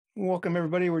Welcome,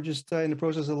 everybody. We're just in the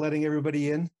process of letting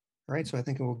everybody in. All right, so I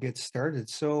think we'll get started.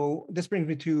 So this brings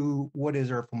me to what is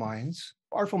Artful Minds?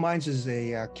 Artful Minds is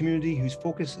a community whose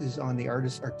focus is on the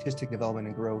artist's artistic development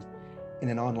and growth in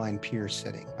an online peer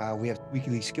setting. We have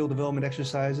weekly skill development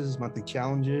exercises, monthly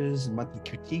challenges, and monthly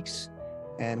critiques,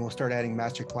 and we'll start adding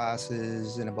master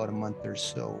classes in about a month or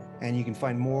so. And you can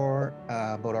find more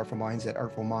about Artful Minds at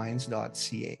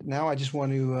artfulminds.ca. Now I just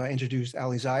want to introduce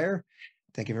Allie Zeyer.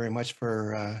 Thank you very much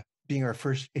for being our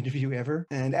first interview ever.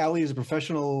 And Allie is a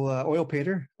professional oil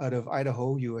painter out of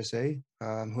Idaho, USA,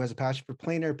 who has a passion for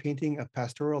plein air painting of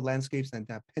pastoral landscapes and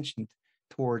a penchant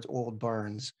towards old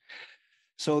barns.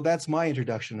 So that's my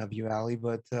introduction of you, Allie,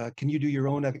 but can you do your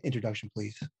own introduction,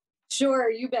 please?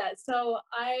 Sure, you bet. So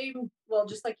well,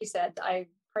 just like you said, I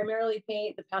primarily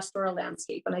paint the pastoral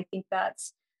landscape, and I think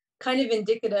that's kind of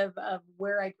indicative of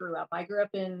where I grew up. I grew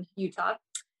up in Utah,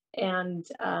 and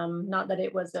not that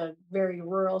it was a very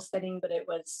rural setting, but it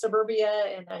was suburbia.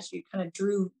 And as you kind of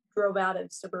drove out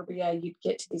of suburbia, you'd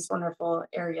get to these wonderful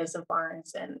areas of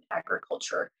barns and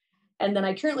agriculture. And then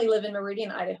I currently live in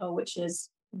Meridian, Idaho, which is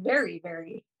very,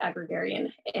 very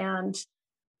agrarian. And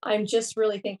I'm just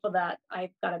really thankful that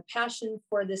I've got a passion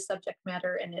for this subject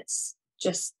matter, and it's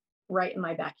just right in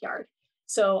my backyard.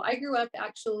 So I grew up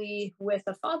actually with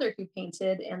a father who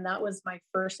painted, and that was my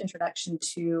first introduction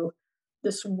to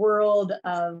this world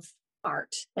of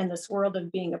art and this world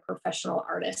of being a professional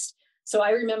artist. So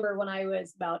I remember when I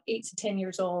was about 8 to 10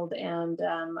 years old, and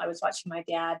I was watching my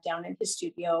dad down in his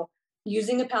studio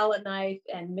using a palette knife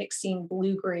and mixing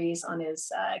blue grays on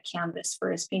his canvas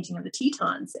for his painting of the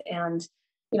Tetons. And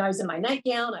I was in my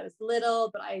nightgown, I was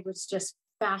little, but I was just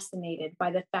fascinated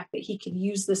by the fact that he could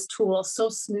use this tool so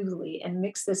smoothly and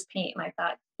mix this paint. And I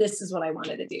thought, this is what I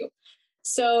wanted to do.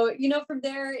 So, from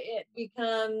there, it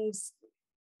becomes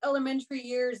elementary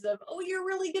years of, oh, you're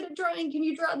really good at drawing. Can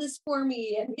you draw this for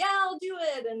me? And yeah, I'll do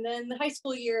it. And then the high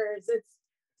school years, it's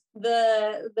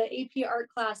the AP art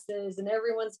classes, and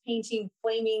everyone's painting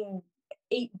flaming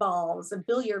 8 balls and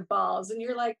billiard balls. And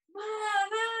you're like,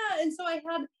 ah. And so I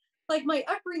had like my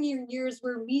upbringing years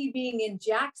were me being in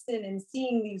Jackson and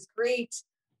seeing these great,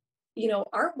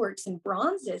 artworks and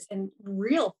bronzes and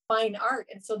real fine art.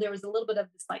 And so there was a little bit of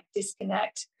this like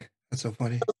disconnect. That's so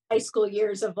funny. High school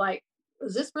years of like,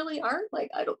 is this really art?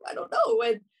 Like, I don't know.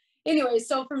 And anyway,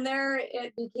 so from there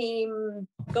it became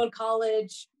go to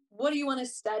college. What do you want to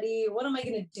study? What am I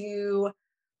going to do?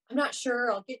 I'm not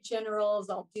sure. I'll get generals.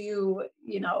 I'll do,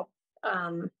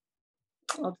 I'll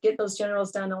get those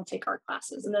generals done. I'll take art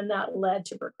classes. And then that led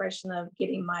to progression of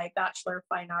getting my Bachelor of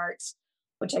Fine Arts,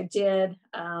 which I did.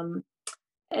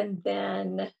 And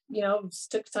then,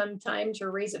 took some time to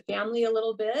raise a family a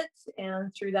little bit.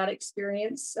 And through that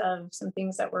experience of some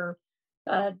things that were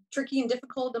tricky and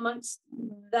difficult amongst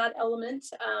that element,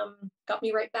 got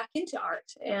me right back into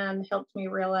art and helped me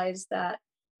realize that,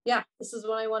 yeah, this is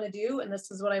what I want to do. And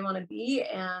this is what I want to be.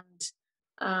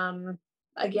 And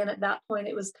again, at that point,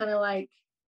 it was kind of like,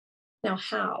 now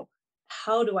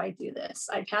how do I do this?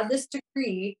 I've had this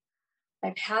degree,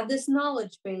 I've had this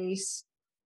knowledge base,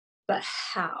 but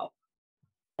how?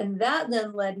 And that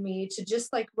then led me to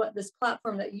just like what this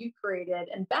platform that you created.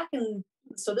 And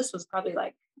so this was probably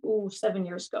like 7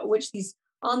 years ago, which these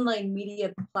online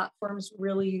media platforms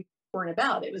really weren't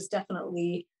about. It was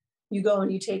definitely you go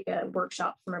and you take a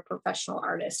workshop from a professional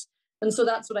artist. And so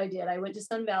that's what I did. I went to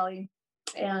Sun Valley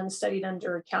and studied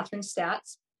under Catherine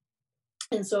Statz.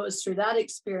 And so it was through that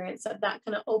experience that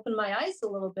kind of opened my eyes a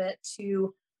little bit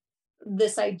to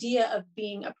this idea of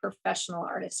being a professional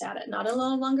artist at it, not no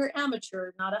longer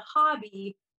amateur, not a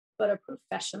hobby, but a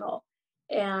professional.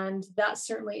 And that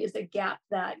certainly is a gap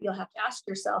that you'll have to ask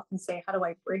yourself and say, how do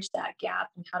I bridge that gap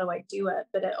and how do I do it?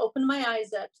 But it opened my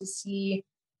eyes up to see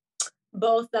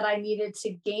both that I needed to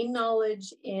gain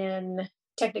knowledge in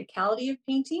technicality of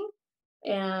painting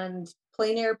and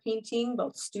plein air painting,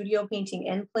 both studio painting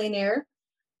and plein air.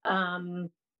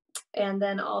 And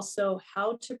then also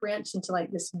how to branch into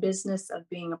like this business of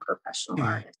being a professional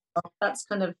artist. So that's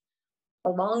kind of a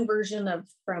long version of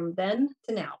from then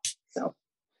to now. So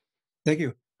thank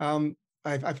you.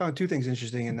 I found 2 things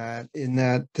interesting in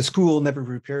that the school never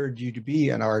prepared you to be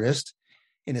an artist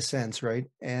in a sense, right?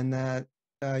 And that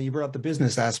you brought up the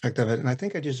business aspect of it. And I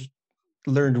think I just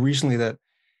learned recently that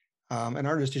an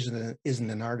artist isn't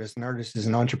an artist. An artist is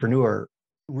an entrepreneur.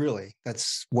 Really,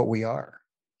 that's what we are.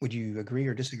 Would you agree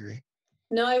or disagree?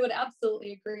 No, I would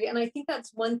absolutely agree. And I think that's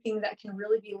one thing that can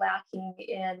really be lacking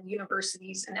in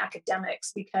universities and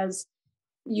academics, because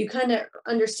you kind of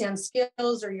understand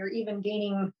skills, or you're even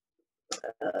gaining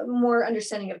more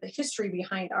understanding of the history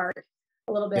behind art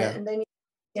a little bit. Yeah. And then you're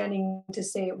standing to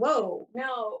say, whoa,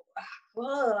 now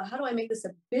how do I make this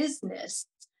a business?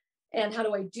 And how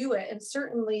do I do it? And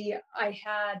certainly I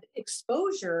had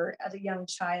exposure as a young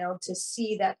child to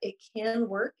see that it can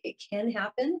work, it can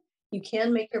happen. You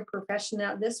can make a profession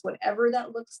out of this, whatever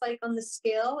that looks like on the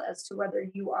scale, as to whether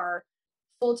you are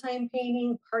full-time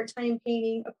painting, part-time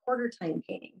painting, a quarter-time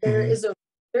painting. There's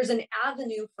an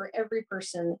avenue for every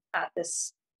person at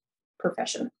this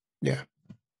profession. Yeah.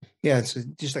 Yeah. It's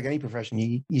just like any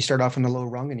profession. You start off in the low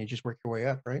rung and you just work your way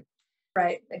up, right?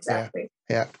 Right. Exactly.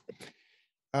 Yeah.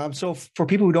 So for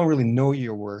people who don't really know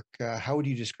your work, how would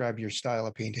you describe your style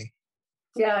of painting?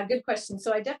 Yeah, good question.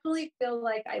 So I definitely feel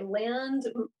like I land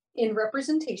in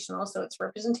representational. So it's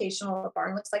representational. A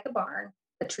barn looks like a barn.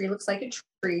 A tree looks like a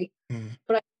tree.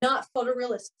 But I'm not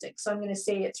photorealistic. So I'm going to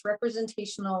say it's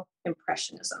representational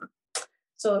impressionism.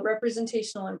 So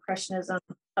representational impressionism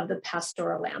of the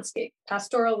pastoral landscape.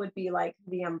 Pastoral would be like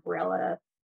the umbrella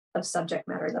of subject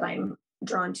matter that I'm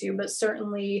drawn to, but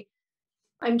certainly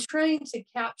I'm trying to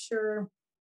capture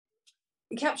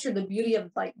the beauty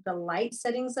of like the light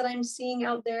settings that I'm seeing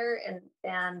out there,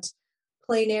 and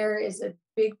plein air is a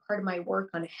big part of my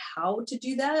work on how to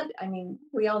do that. I mean,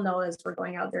 we all know as we're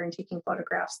going out there and taking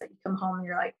photographs that you come home and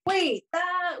you're like, wait,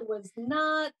 that was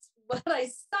not what I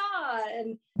saw.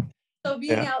 And so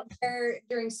being out there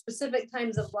during specific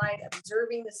times of light,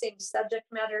 observing the same subject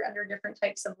matter under different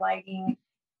types of lighting,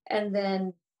 and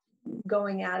then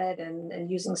going at it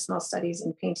and using small studies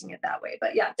and painting it that way.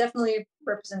 But yeah, definitely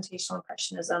representational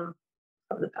impressionism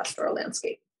of the pastoral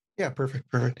landscape. Yeah, perfect.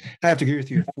 I have to agree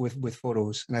with you with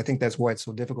photos. And I think that's why it's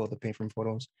so difficult to paint from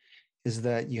photos, is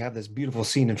that you have this beautiful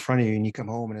scene in front of you and you come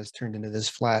home and it's turned into this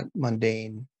flat,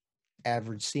 mundane,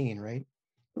 average scene, right?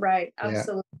 Right.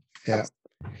 Absolutely. Yeah.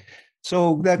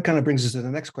 So that kind of brings us to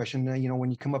the next question. When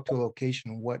you come up to a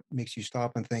location, what makes you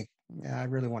stop and think, yeah, I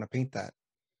really want to paint that?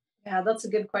 Yeah, that's a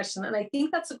good question. And I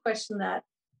think that's a question that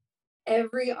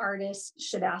every artist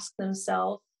should ask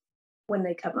themselves when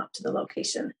they come up to the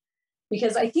location.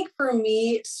 Because I think for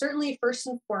me, certainly first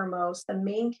and foremost, the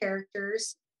main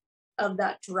characters of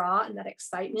that draw and that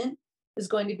excitement is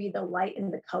going to be the light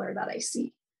and the color that I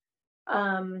see.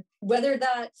 Whether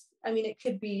that's, it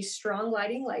could be strong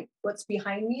lighting, like what's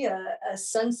behind me, a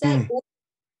sunset, or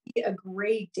a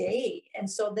gray day. And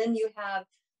so then you have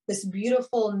this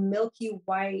beautiful milky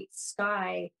white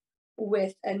sky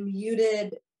with a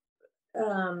muted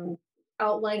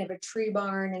outline of a tree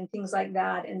barn and things like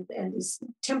that, and these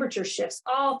temperature shifts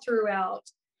all throughout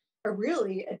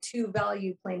a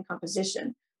two-value plane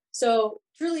composition. So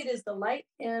truly it is the light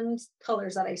and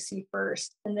colors that I see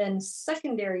first. And then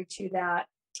secondary to that,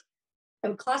 I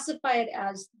would classify it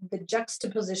as the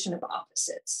juxtaposition of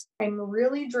opposites. I'm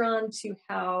really drawn to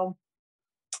how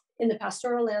in the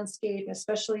pastoral landscape,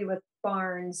 especially with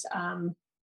barns,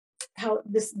 how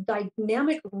this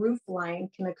dynamic roof line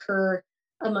can occur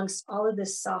amongst all of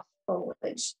this soft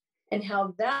foliage, and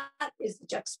how that is the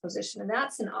juxtaposition, and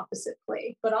that's an opposite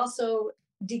play. But also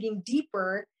digging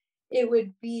deeper, it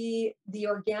would be the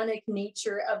organic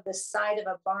nature of the side of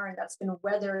a barn that's been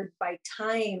weathered by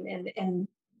time and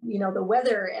the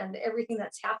weather and everything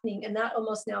that's happening, and that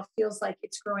almost now feels like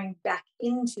it's growing back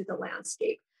into the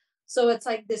landscape. So it's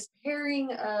like this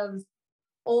pairing of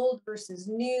old versus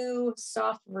new,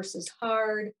 soft versus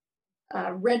hard,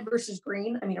 red versus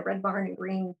green. A red barn and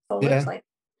green foliage, like,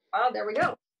 wow, there we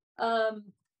go.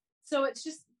 So it's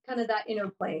just kind of that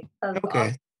interplay of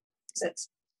opposites.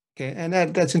 Okay, and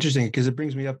that's interesting because it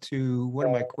brings me up to one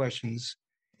of my questions.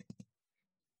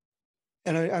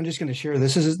 And I'm just going to share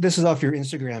this. This is off your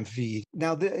Instagram feed.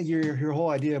 Now, your whole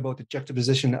idea about the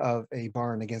juxtaposition of a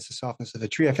barn against the softness of a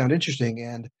tree, I found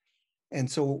interesting. And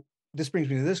so this brings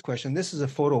me to this question. This is a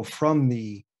photo from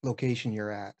the location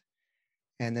you're at.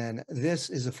 And then this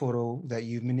is a photo that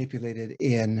you've manipulated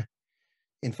in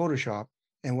Photoshop.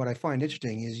 And what I find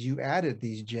interesting is you added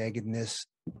these jaggedness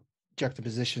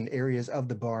juxtaposition areas of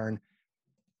the barn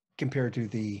compared to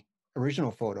the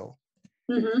original photo.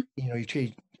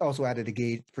 You also added a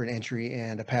gate for an entry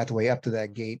and a pathway up to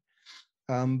that gate.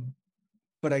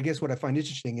 But I guess what I find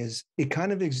interesting is it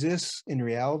kind of exists in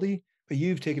reality, but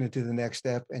you've taken it to the next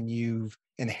step and you've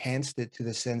enhanced it to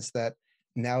the sense that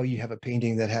now you have a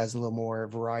painting that has a little more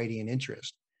variety and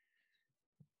interest.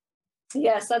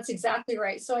 Yes, that's exactly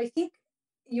right. So I think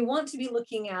you want to be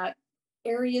looking at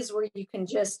areas where you can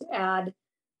just add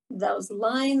those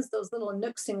lines, those little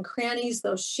nooks and crannies,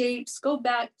 those shapes. Go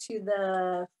back to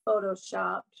the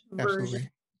Photoshop version. Absolutely.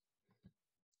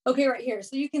 Okay, right here.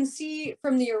 So you can see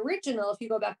from the original, if you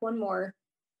go back one more,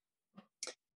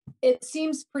 it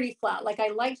seems pretty flat. Like I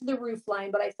liked the roof line,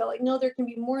 but I felt like, no, there can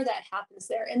be more that happens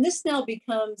there. And this now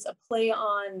becomes a play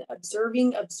on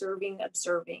observing, observing,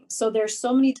 observing. So there's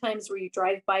so many times where you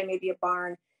drive by maybe a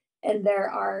barn and there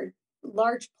are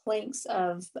large planks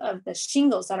of the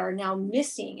shingles that are now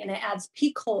missing, and it adds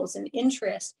peak holes and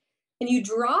interest. And you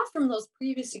draw from those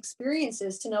previous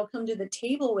experiences to now come to the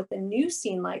table with a new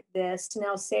scene like this to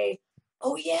now say,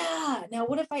 oh yeah, now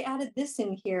what if I added this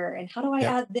in here? And how do I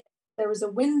Yep. add this? There was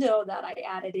a window that I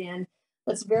added in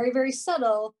that's very, very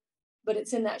subtle, but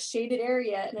it's in that shaded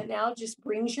area. And it now just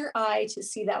brings your eye to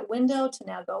see that window, to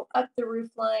now go up the roof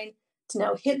line, to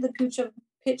now hit the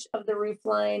pitch of the roof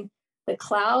line. The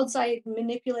clouds I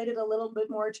manipulated a little bit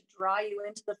more to draw you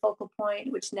into the focal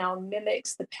point, which now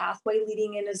mimics the pathway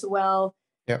leading in as well.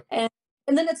 Yep. And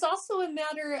then it's also a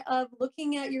matter of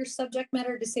looking at your subject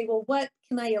matter to say, well, what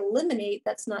can I eliminate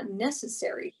that's not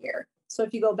necessary here? So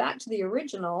if you go back to the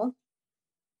original,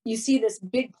 you see this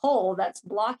big pole that's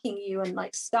blocking you and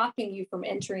like stopping you from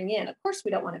entering in. Of course,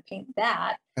 we don't want to paint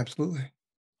that. Absolutely.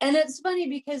 And it's funny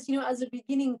because, you know, as a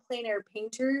beginning plein air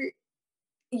painter,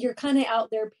 you're kind of out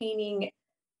there painting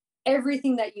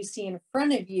everything that you see in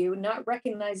front of you, not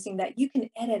recognizing that you can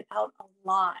edit out a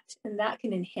lot and that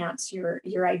can enhance your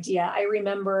idea. I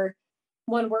remember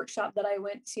one workshop that I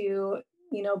went to,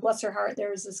 you know, bless her heart,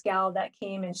 there was this gal that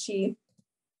came and she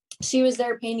was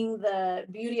there painting the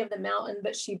beauty of the mountain,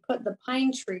 but she put the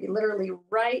pine tree literally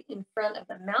right in front of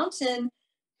the mountain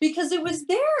because it was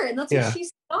there and that's what Yeah. she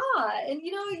saw. And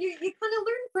you know, you kind of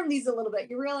learn from these a little bit.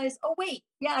 You realize, oh wait,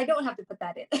 yeah, I don't have to put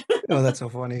that in. Oh, that's so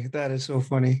funny. That is so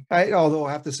funny. Although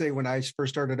I have to say, when I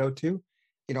first started out too,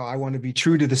 I want to be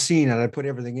true to the scene and I put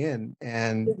everything in,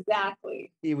 and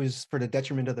Exactly. it was for the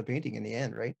detriment of the painting in the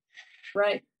end, right?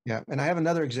 Right. Yeah. And I have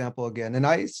another example again. And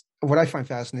what I find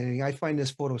fascinating, I find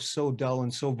this photo so dull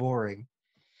and so boring,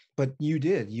 but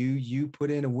you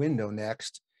put in a window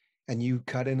next, and you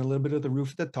cut in a little bit of the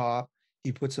roof at the top.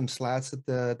 You put some slats at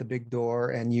the big door,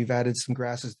 and you've added some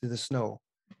grasses to the snow.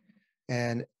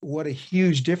 And what a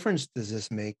huge difference does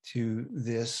this make to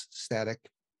this static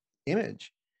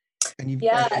image? And you've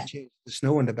Yeah. actually changed the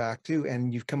snow in the back too,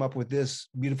 and you've come up with this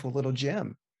beautiful little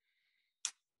gem.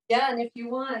 Yeah. And if you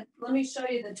want, let me show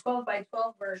you the 12 by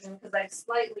 12 version because I've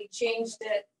slightly changed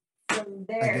it from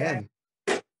there.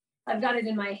 Again. I've got it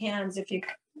in my hands.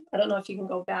 I don't know if you can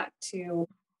go back to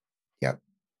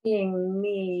being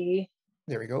me.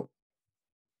 There we go.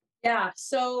 Yeah.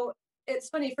 So it's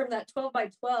funny, from that 12 by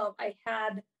 12, I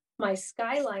had my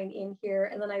skyline in here.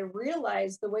 And then I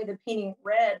realized the way the painting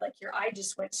read, like your eye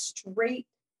just went straight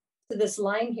to this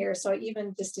line here. So I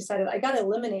even just decided I got to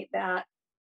eliminate that,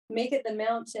 make it the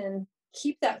mountain,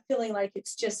 keep that feeling like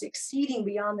it's just exceeding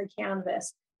beyond the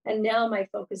canvas. And now my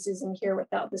focus is in here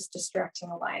without this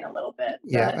distracting line a little bit.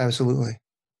 Yeah, absolutely.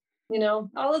 You know,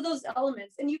 all of those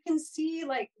elements. And you can see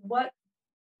like what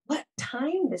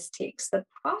time this takes, the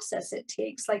process it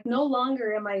takes. Like no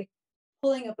longer am I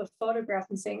pulling up a photograph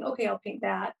and saying, okay, I'll paint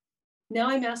that. Now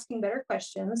I'm asking better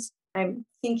questions. I'm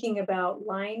thinking about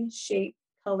line, shape,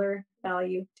 color,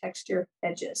 value, texture,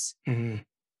 edges. Mm-hmm.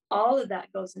 All of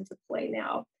that goes into play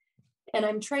now. And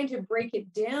I'm trying to break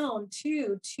it down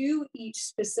to each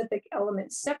specific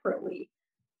element separately.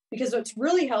 Because what's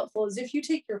really helpful is if you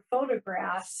take your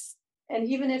photographs, and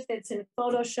even if it's in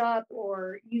Photoshop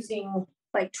or using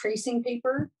like tracing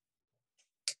paper,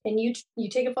 and you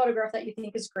take a photograph that you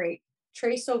think is great,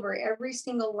 trace over every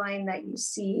single line that you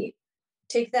see,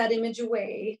 take that image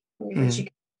away, which you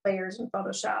can layers in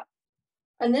Photoshop,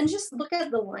 and then just look at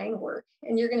the line work.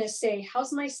 And you're going to say,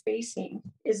 how's my spacing?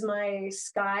 Is my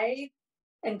sky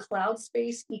and cloud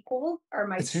space equal? Are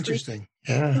my That's interesting.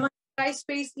 Yeah. my sky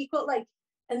space equal? Like,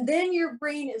 and then your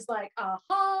brain is like,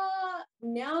 aha,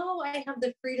 now I have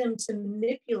the freedom to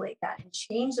manipulate that and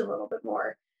change a little bit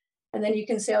more. And then you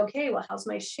can say, okay, well, how's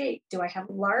my shape? Do I have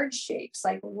large shapes?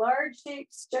 Like large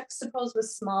shapes juxtaposed with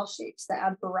small shapes that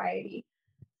add variety.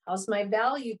 How's my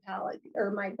value palette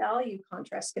or my value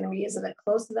contrast going to be? Is it a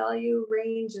close value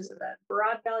range? Is it a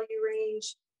broad value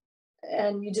range?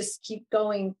 And you just keep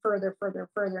going further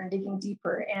and digging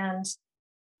deeper. And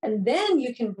then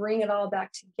you can bring it all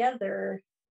back together.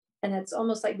 And it's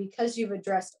almost like, because you've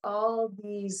addressed all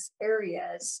these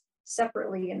areas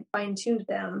separately and fine-tuned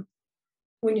them,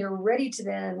 when you're ready to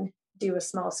then do a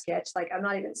small sketch, like I'm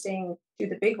not even saying do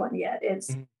the big one yet,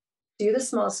 it's do the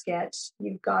small sketch,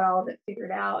 you've got all of it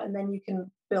figured out, and then you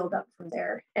can build up from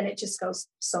there. And it just goes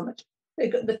so much.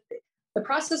 The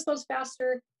process goes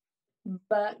faster,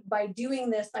 but by doing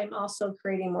this, I'm also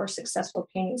creating more successful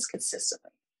paintings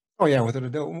consistently. Oh yeah, without a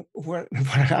doubt. I'm going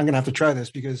to have to try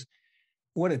this, because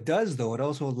what it does, though, it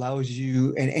also allows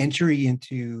you an entry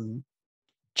into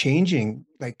changing.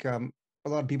 Like a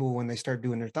lot of people, when they start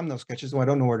doing their thumbnail sketches, I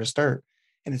don't know where to start.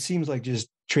 And it seems like just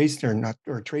tracing or not,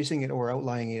 or tracing it or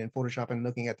outlining it in Photoshop and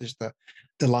looking at just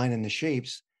the line and the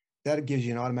shapes, that gives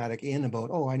you an automatic in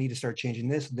about, oh, I need to start changing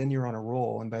this. And then you're on a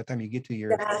roll. And by the time you get to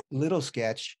your Yeah. little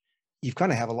sketch, you've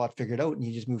kind of have a lot figured out and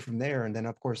you just move from there. And then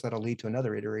of course that'll lead to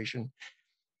another iteration.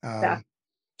 Yeah. Um,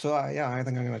 so yeah, I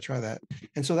think I'm going to try that.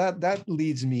 And so that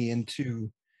leads me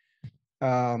into,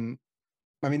 um,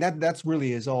 I mean, that's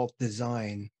really is all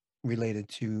design related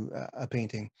to a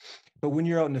painting. But when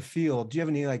you're out in the field, do you have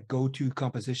any like go-to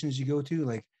compositions you go to?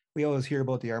 Like we always hear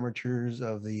about the armatures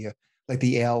of the like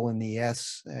the L and the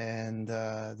S and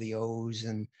the O's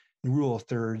and the rule of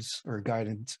thirds or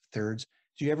guidance thirds.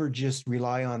 Do you ever just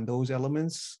rely on those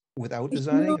elements without You know,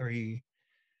 designing, or you?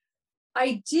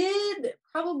 I did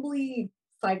probably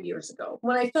 5 years ago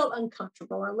when I felt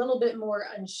uncomfortable, a little bit more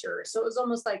unsure. So it was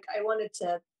almost like I wanted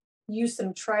to use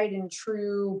some tried and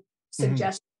true Mhm.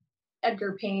 suggestions.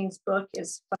 Edgar Payne's book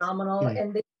is phenomenal, Mm.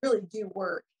 and they really do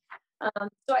work.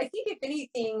 So I think if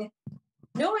anything,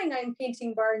 knowing I'm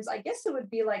painting barns, I guess it would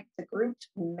be like the grouped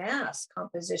mass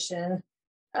composition.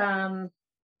 Um,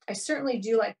 I certainly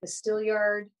do like the still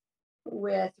yard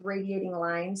with radiating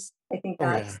lines. I think Oh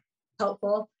yeah. that's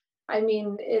helpful. I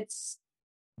mean, it's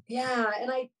yeah,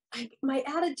 and my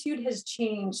attitude has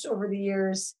changed over the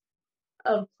years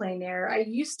of plein air. I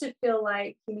used to feel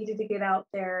like you needed to get out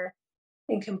there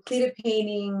and complete a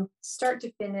painting, start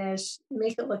to finish,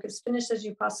 make it look as finished as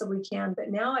you possibly can. But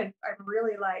now I'm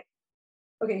really like,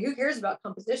 okay, who cares about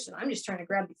composition? I'm just trying to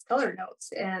grab these color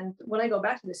notes. And when I go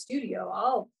back to the studio,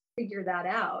 I'll figure that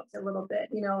out a little bit,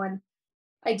 and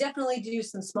I definitely do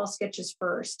some small sketches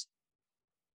first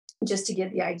just to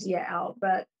get the idea out.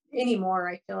 But anymore,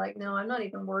 I feel like, no, I'm not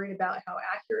even worried about how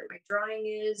accurate my drawing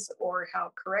is or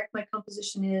how correct my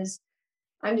composition is.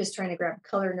 I'm just trying to grab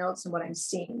color notes and what I'm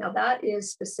seeing. Now, that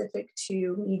is specific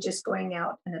to me just going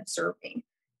out and observing.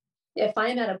 If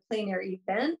I'm at a plein air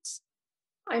event,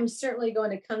 I'm certainly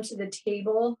going to come to the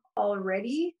table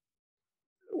already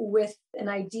with an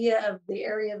idea of the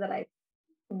area that I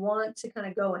want to kind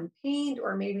of go and paint,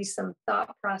 or maybe some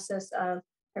thought process of,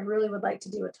 I really would like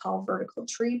to do a tall vertical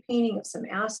tree painting of some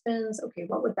aspens. Okay,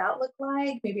 what would that look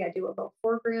like? Maybe I do a low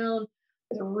foreground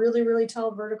with a really, really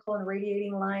tall vertical and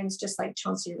radiating lines, just like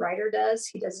Chauncey Ryder does.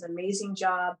 He does an amazing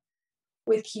job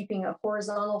with keeping a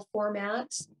horizontal format,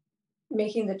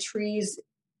 making the trees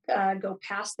go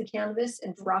past the canvas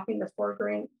and dropping the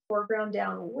foreground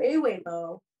down way, way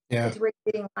low Yeah. with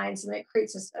radiating lines, and it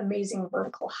creates this amazing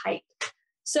vertical height.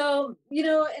 So,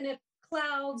 and if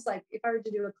clouds, like if I were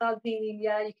to do a cloud painting,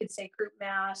 yeah, you could say group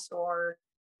mass or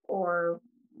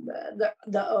the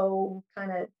O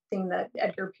kind of thing that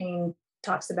Edgar Payne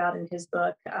talks about in his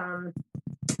book.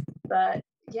 But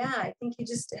yeah, I think you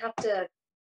just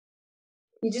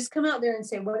come out there and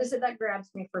say, what is it that grabs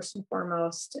me first and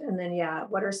foremost? And then, yeah,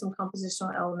 what are some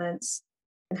compositional elements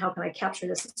and how can I capture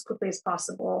this as quickly as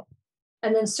possible?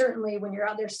 And then certainly when you're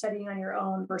out there studying on your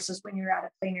own versus when you're at a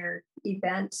plein air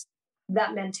event,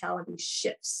 that mentality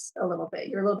shifts a little bit.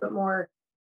 You're a little bit more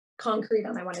concrete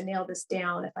on, I want to nail this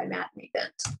down if I'm at an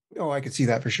event. Oh, I could see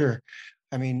that for sure.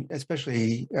 I mean,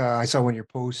 especially I saw one of your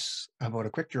posts about a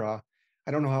quick draw.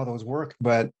 I don't know how those work,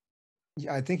 but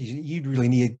I think you'd really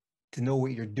need to know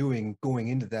what you're doing going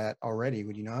into that already,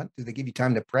 would you not? Do they give you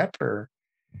time to prep or?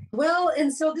 Well,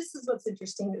 and so this is what's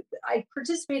interesting. I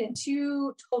participate in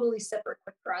two totally separate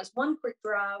quick draws. One quick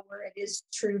draw where it is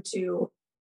true to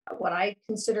what I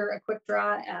consider a quick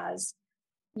draw as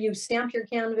you stamp your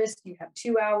canvas, you have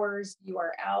 2 hours, you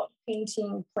are out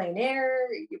painting plein air.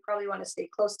 You probably want to stay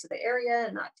close to the area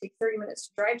and not take 30 minutes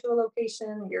to drive to a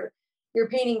location. You're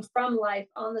painting from life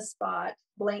on the spot,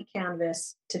 blank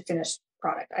canvas to finished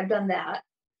product. I've done that.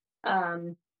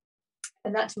 And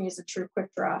that to me is a true quick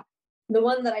draw. The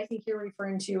one that I think you're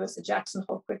referring to is the Jackson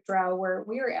Hole quick draw, where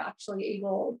we are actually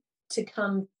able to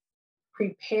come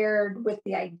prepared with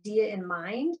the idea in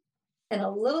mind and a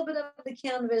little bit of the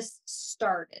canvas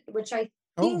started, which I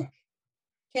Oh,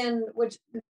 think which,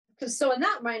 because so in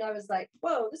that mind, I was like,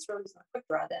 whoa, this really is not a quick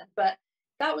draw then. But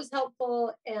that was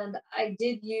helpful. And I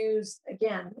did use,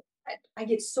 again, I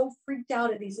get so freaked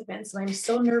out at these events and I'm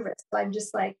so nervous. I'm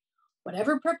just like,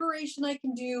 whatever preparation I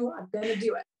can do, I'm going to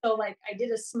do it. So like I did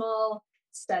a small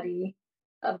study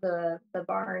of the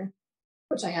barn,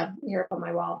 which I have here up on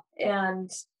my wall. And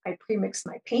I pre-mixed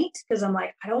my paint because I'm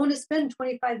like, I don't want to spend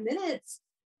 25 minutes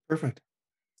perfect.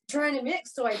 trying to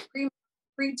mix. So I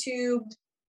pre-tubed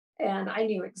and I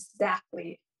knew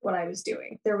exactly what I was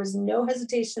doing. There was no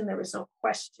hesitation. There was no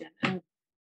question. And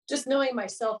just knowing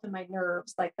myself and my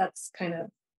nerves, like that's kind of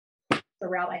the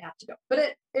route I have to go.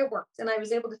 But it worked, and I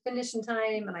was able to finish in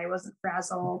time, and I wasn't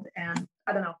frazzled. And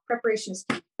I don't know, preparation is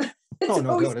key. Oh,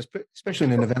 no doubt, especially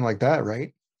in an event like that,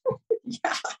 right?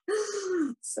 Yeah.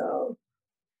 So.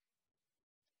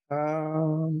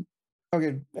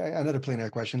 Okay, another plein air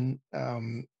question.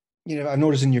 I've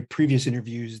noticed in your previous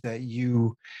interviews that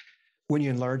when you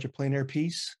enlarge a plein air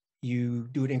piece, you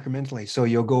do it incrementally. So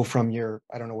you'll go from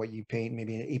I don't know what you paint,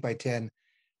 maybe an 8x10,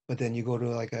 but then you go to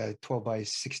like a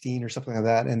 12x16 or something like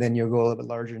that. And then you'll go a little bit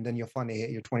larger, and then you'll finally hit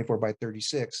your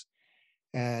 24x36.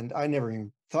 And I never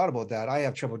even thought about that. I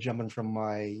have trouble jumping from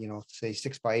my, say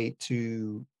 6x8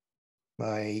 to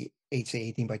my 8 to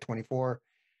 18x24.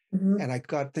 Mhm. And I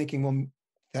got thinking, well,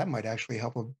 that might actually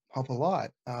help a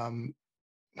lot.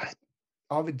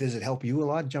 Does it help you a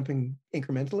lot jumping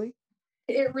incrementally?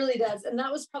 It really does. And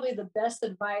that was probably the best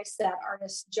advice that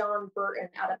artist John Burton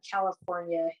out of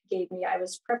California gave me. I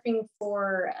was prepping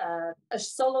for a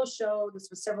solo show. This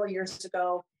was several years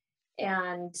ago.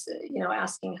 And,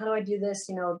 asking, how do I do this?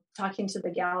 Talking to the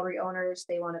gallery owners,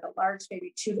 they wanted a large,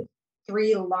 maybe 2 to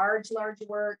 3 large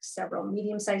works, several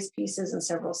medium-sized pieces, and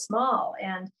several small.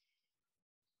 And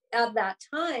at that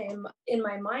time, in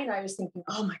my mind, I was thinking,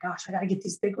 oh my gosh, I got to get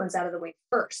these big ones out of the way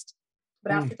first.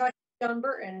 But after talking to John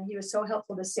Burton, he was so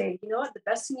helpful to say, you know what, the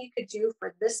best thing you could do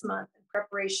for this month in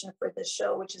preparation for this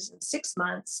show, which is in 6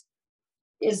 months,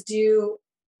 is do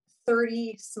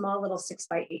 30 small little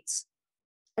 6x8s.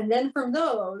 And then from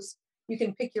those, you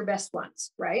can pick your best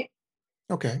ones, right?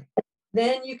 Okay.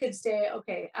 Then you could say,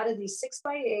 okay, out of these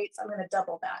 6x8s, I'm going to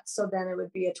double that. So then it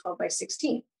would be a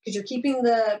 12x16 because you're keeping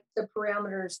the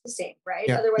parameters the same, right?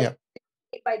 Yeah, Otherwise,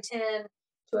 8x10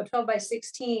 to a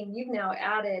 12x16, you've now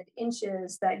added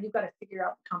inches that you've got to figure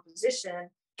out the composition.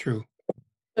 True.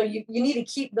 So you need to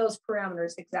keep those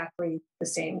parameters exactly the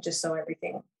same, just so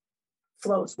everything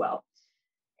flows well.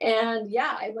 And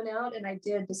yeah, I went out and I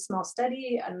did a small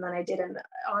study, and then I did an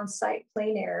on-site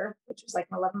plein air, which was like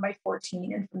an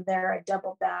 11x14. And from there, I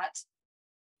doubled that.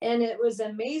 And it was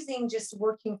amazing just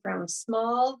working from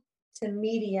small to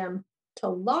medium to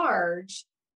large.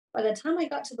 By the time I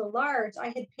got to the large, I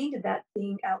had painted that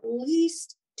thing at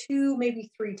least 2, maybe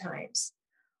 3 times.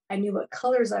 I knew what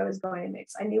colors I was going to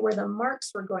mix. I knew where the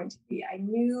marks were going to be. I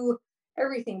knew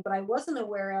everything. But I wasn't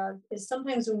aware of is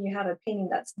sometimes when you have a painting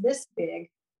that's this big,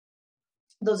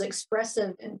 those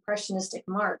expressive impressionistic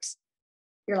marks,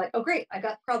 you're like, oh great, I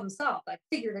got the problem solved, I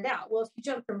figured it out. Well, if you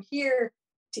jump from here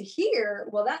to here,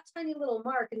 well, that tiny little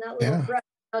mark and that little brush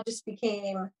now just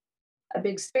became a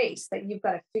big space that you've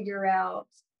got to figure out.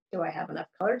 Do I have enough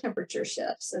color temperature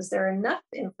shifts? Is there enough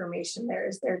information there?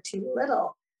 Is there too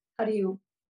little? How do you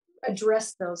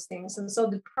address those things? And so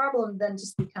the problem then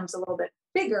just becomes a little bit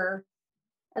bigger,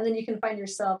 and then you can find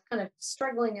yourself kind of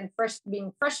struggling and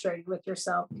being frustrated with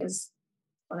yourself because,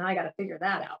 well, now I got to figure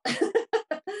that out.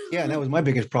 Yeah, and that was my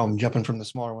biggest problem, jumping from the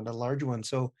smaller one to the larger one.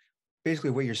 So basically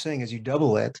what you're saying is you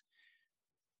double it,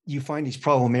 you find these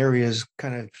problem areas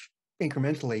kind of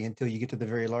incrementally until you get to the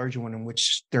very large one in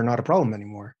which they're not a problem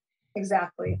anymore.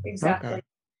 Exactly. Okay.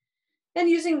 And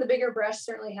using the bigger brush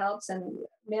certainly helps. And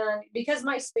man, because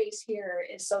my space here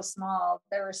is so small,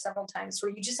 there were several times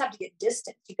where you just have to get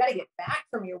distant. You got to get back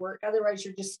from your work. Otherwise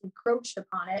you're just encroached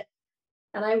upon it.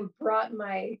 And I brought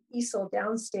my easel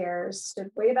downstairs,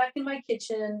 stood way back in my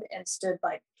kitchen, and stood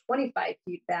like 25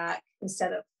 feet back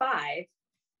instead of 5.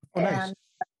 Oh, nice. And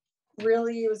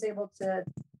really was able to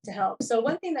help. So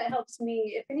one thing that helps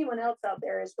me, if anyone else out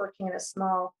there is working in a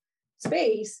small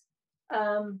space,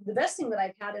 the best thing that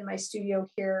I've had in my studio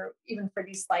here, even for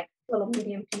these like little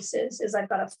medium pieces, is I've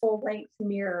got a full length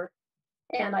mirror,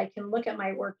 and I can look at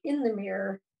my work in the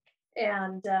mirror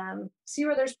and see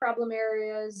where there's problem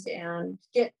areas and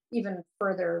get even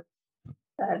further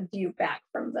view back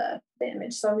from the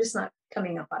image. So I'm just not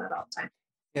coming up on it all the time.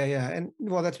 Yeah. And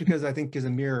well, that's because I think because a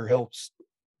mirror helps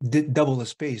double the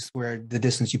space where the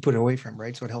distance you put it away from,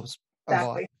 right? So it helps a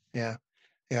lot. Yeah.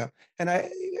 And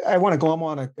I want to go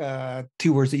on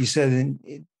 2 words that you said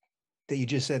that you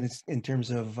just said in terms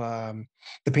of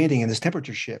the painting and this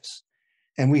temperature shifts.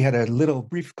 And we had a little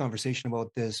brief conversation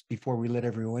about this before we let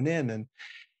everyone in.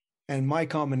 And my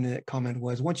comment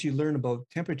was, once you learn about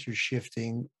temperature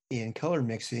shifting in color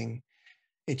mixing,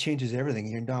 it changes everything.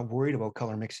 You're not worried about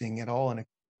color mixing at all. And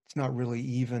it's not really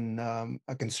even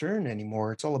a concern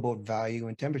anymore. It's all about value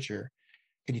and temperature.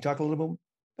 Can you talk a little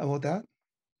bit about that?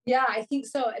 Yeah, I think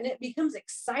so. And it becomes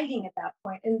exciting at that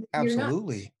point. And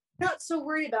absolutely. You're not so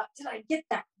worried about, did I get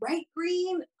that right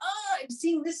green? Oh, I'm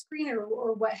seeing this green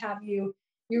or what have you.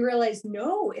 You realize,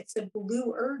 no, it's a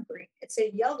blue green. It's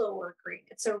a yellow green.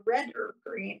 It's a red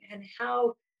green. And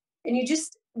how And you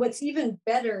just, what's even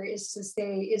better is to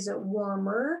say, is it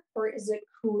warmer or is it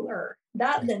cooler?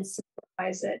 That then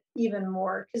simplifies it even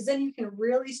more, because then you can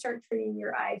really start training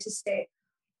your eye to say,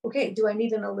 okay, do I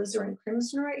need an alizarin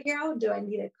crimson right here? Do I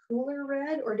need a cooler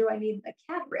red, or do I need a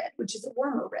cad red, which is a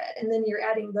warmer red? And then you're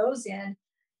adding those in.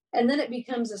 And then it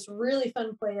becomes this really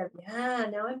fun play of, yeah,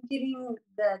 now I'm getting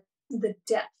the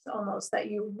depth almost that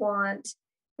you want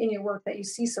in your work, that you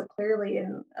see so clearly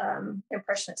in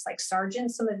Impressionists like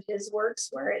Sargent, some of his works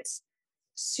where it's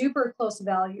super close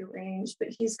value range, but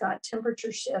he's got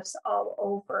temperature shifts all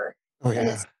over. Oh, And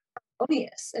yeah. it's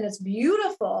harmonious and it's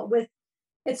beautiful. With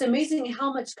it's amazing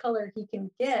how much color he can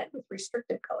get with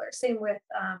restricted color. Same with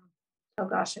oh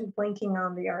gosh, I'm blanking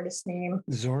on the artist's name.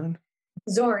 Zorn?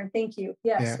 Zorn, thank you.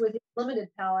 Yes, Yeah. with his limited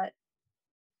palette.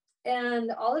 And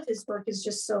all of his work is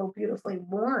just so beautifully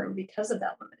warm because of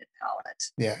that limited palette.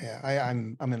 Yeah, yeah.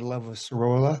 I'm in love with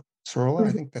Sorolla. Sorolla,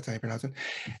 I think that's how you pronounce it.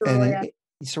 Sorolla.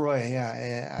 Sorolla,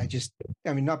 yeah.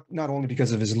 I mean, not only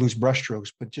because of his loose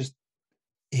brushstrokes, but just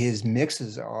his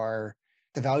mixes are,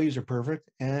 the values are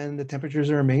perfect and the temperatures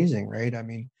are amazing, right? I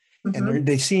mean, and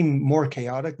they seem more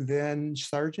chaotic than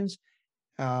Sargent's.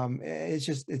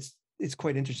 It's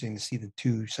quite interesting to see the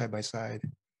two side by side.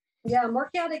 Yeah, more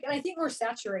chaotic, and I think more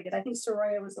saturated. I think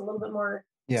Soraya was a little bit more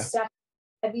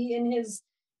heavy in his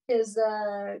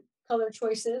color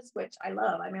choices, which I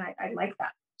love. I mean, I like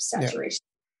that saturation.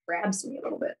 Grabs me a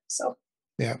little bit. So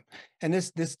yeah, and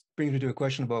this brings me to a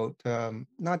question about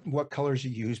not what colors you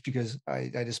use, because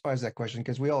I despise that question,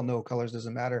 because we all know colors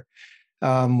doesn't matter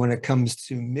when it comes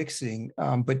to mixing.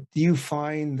 But do you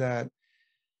find that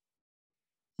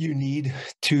you need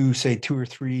to say 2 or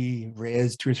 3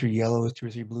 reds, 2 or 3 yellows, 2 or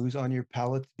 3 blues on your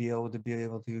palette to be able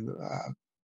to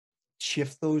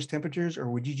shift those temperatures,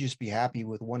 or would you just be happy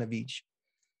with one of each?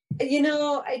 You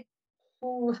know,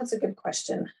 that's a good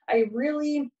question. I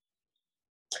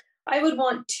would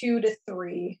want 2 to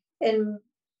 3, and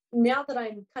now that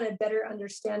I'm kind of better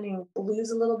understanding blues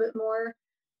a little bit more,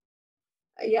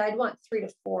 yeah, I'd want 3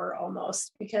 to 4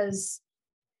 almost, because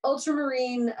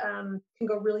ultramarine can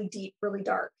go really deep, really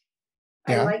dark.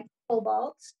 I like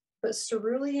cobalt, but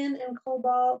cerulean and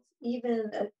cobalt,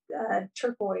 even a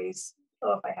turquoise.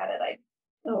 Oh, if I had it,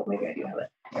 maybe I do have it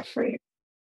right here.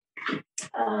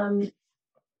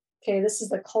 Okay, this is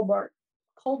the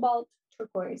cobalt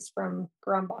turquoise from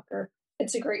Grombacher.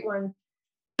 It's a great one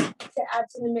to add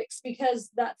to the mix,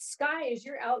 because that sky, as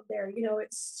you're out there, you know,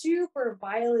 it's super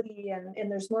violety,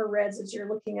 and there's more reds as you're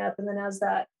looking up, and then as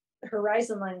that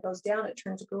horizon line goes down, it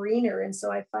turns greener. And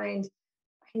so I find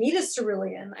I need a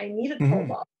cerulean, I need a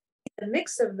cobalt, a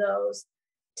mix of those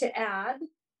to add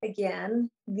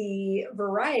again the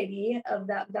variety of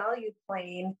that value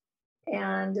plane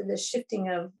and the shifting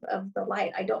of the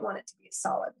light. I don't want it to be a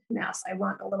solid mass. I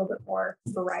want a little bit more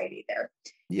variety there.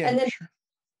 Yeah, and then sure.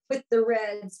 With the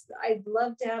reds, I'd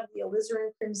love to have the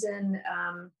alizarin crimson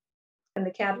and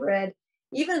the cad red.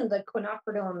 Even the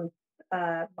quinacridone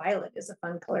violet is a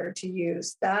fun color to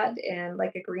use. That and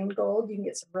like a green gold, you can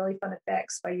get some really fun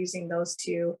effects by using those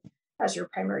two as your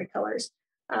primary colors.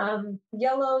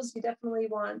 Yellows, you definitely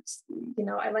want, you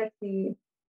know, I like the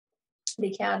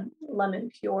cad lemon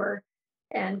pure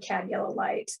and cad yellow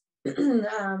light.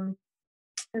 And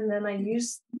then I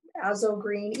use azo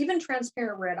green, even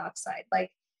transparent red oxide.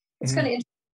 Like, it's kind of interesting.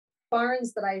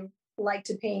 Barns that I like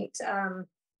to paint,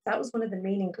 that was one of the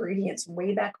main ingredients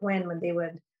way back when they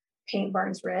would paint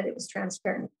barns red. It was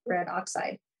transparent red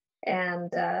oxide.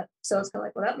 And so it's kind of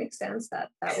like, well, that makes sense. That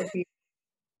would be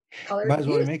color. Might as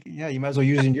well you might as well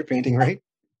use it in your painting, right?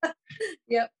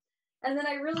 Yep. And then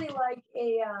I really like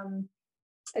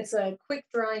it's a quick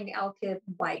drying alkyd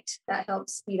white that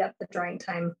helps speed up the drying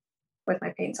time with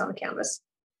my paints on the canvas.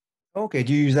 Okay.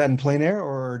 Do you use that in plein air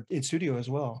or in studio as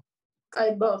well?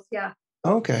 Both, yeah.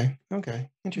 Okay.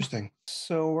 Interesting.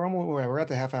 So we're at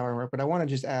the half hour mark, but I want to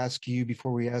just ask you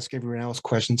before we ask everyone else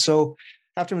questions. So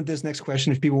after this next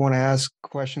question, if people want to ask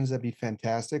questions, that'd be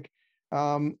fantastic.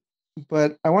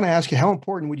 But I want to ask you, how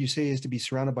important would you say is to be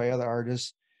surrounded by other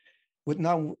artists with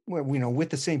with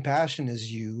the same passion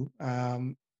as you,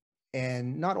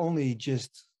 and not only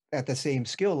just at the same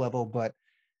skill level, but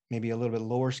maybe a little bit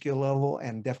lower skill level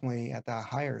and definitely at the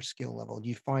higher skill level? Do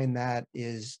you find that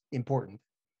is important?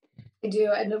 I do.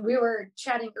 And we were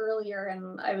chatting earlier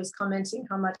and I was commenting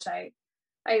how much I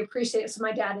appreciate it. So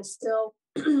my dad is still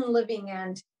living,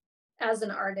 and as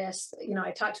an artist, you know,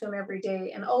 I talk to him every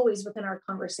day, and always within our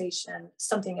conversation,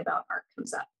 something about art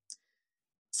comes up.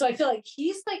 So I feel like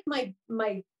he's like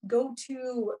my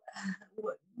go-to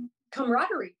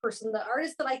camaraderie person, the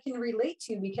artist that I can relate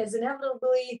to, because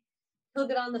inevitably he'll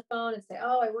get on the phone and say,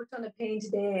 oh, I worked on a painting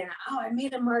today, and oh, I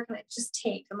made a mark and it just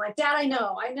tanked. I'm like, Dad, I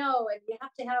know. And you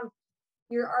have to have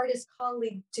your artist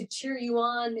colleague to cheer you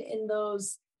on in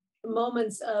those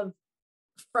moments of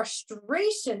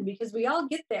frustration, because we all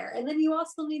get there. And then you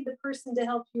also need the person to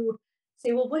help you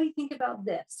say, well, what do you think about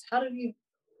this? How do you,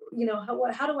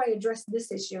 how do I address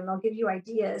this issue? And I'll give you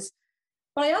ideas.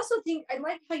 But I also think I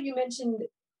like how you mentioned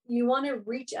you want to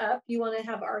reach up, you want to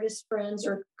have artist friends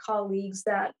or colleagues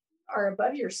that are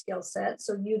above your skill set.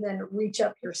 So you then reach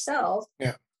up yourself.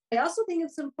 Yeah. I also think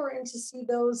it's important to see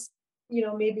those,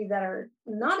 maybe that are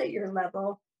not at your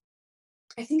level.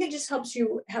 I think it just helps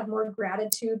you have more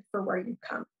gratitude for where you've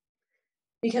come,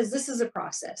 because this is a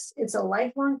process. It's a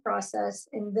lifelong process.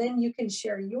 And then you can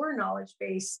share your knowledge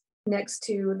base next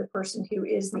to the person who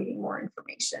is needing more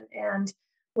information. And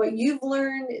what you've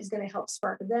learned is going to help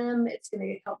spark them. It's going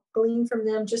to help glean from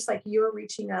them, just like you're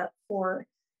reaching up for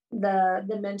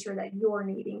the mentor that you're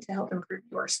needing to help improve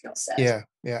your skill set. Yeah,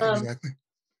 exactly.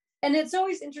 And it's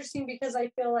always interesting because I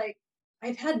feel like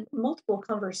I've had multiple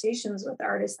conversations with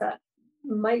artists that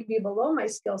might be below my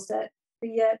skill set, but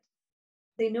yet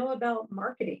they know about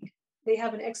marketing. They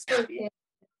have an expert in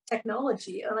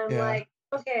technology. And I'm like,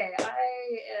 okay, I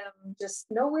am just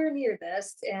nowhere near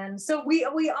this. And so we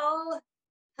all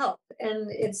help.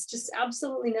 And it's just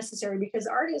absolutely necessary, because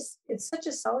artists, it's such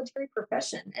a solitary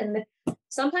profession. And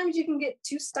sometimes you can get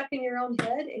too stuck in your own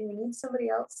head and you need somebody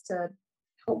else to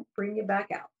help bring you back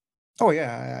out. Oh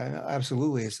yeah,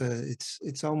 absolutely.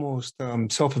 It's almost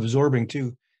self-absorbing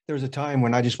too. There was a time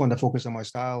when I just wanted to focus on my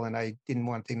style and I didn't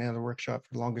want to take another workshop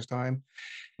for the longest time.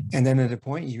 And then at a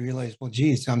point you realize, well,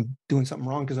 geez, I'm doing something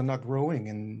wrong because I'm not growing.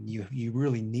 And you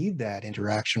really need that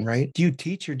interaction, right? Do you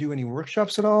teach or do any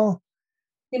workshops at all?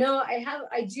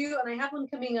 I do, and I have one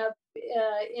coming up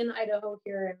in Idaho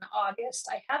here in August.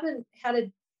 I haven't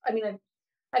had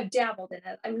I've dabbled in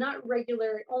it. I'm not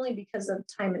regular, only because of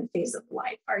time and phase of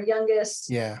life. Our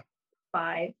youngest,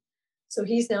 5, so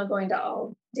he's now going to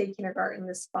all day kindergarten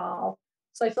this fall.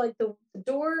 So I feel like the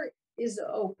door is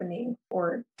opening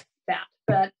for that.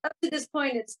 But up to this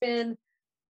point, it's been,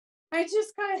 I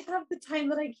just kind of have the time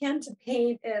that I can to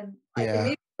paint, and I can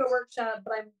maybe do a workshop,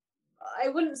 but I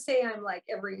wouldn't say I'm like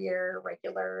every year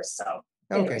regular. So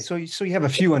okay, so you have a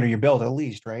few under your belt at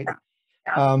least, right?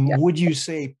 Would you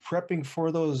say prepping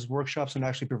for those workshops and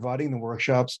actually providing the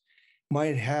workshops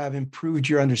might have improved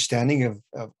your understanding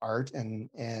of art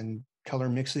and color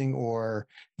mixing or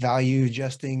value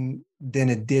adjusting than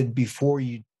it did before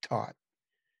you taught?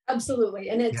 Absolutely.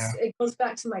 And it goes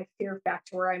back to my fear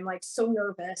factor, where I'm like so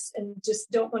nervous and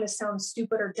just don't want to sound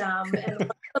stupid or dumb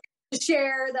and to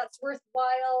share that's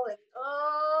worthwhile.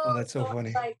 And that's so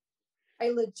funny. Like, I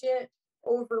legit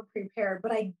over prepared,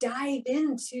 but I dive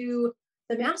into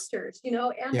the masters,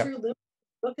 Andrew Lewis'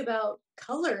 book about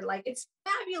color, like it's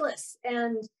fabulous.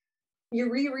 And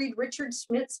you reread Richard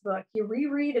Schmidt's book, you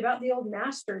reread about the old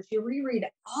masters, you reread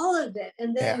all of it,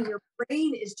 and then your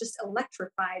brain is just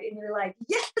electrified, and you're like,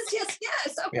 yes,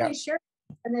 how can I share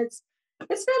it? And it's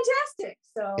fantastic.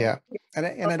 So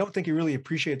and I don't think you really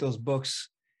appreciate those books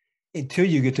until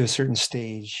you get to a certain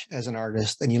stage as an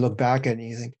artist, and you look back at it and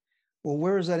you think, well,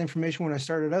 where was that information when I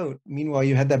started out? Meanwhile,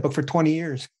 you had that book for 20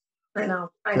 years. I know.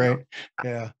 Right.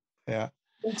 Yeah.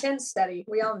 Intense study.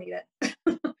 We all need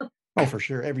it. Oh, for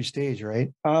sure. Every stage,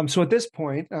 right? So at this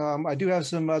point, I do have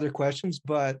some other questions,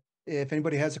 but if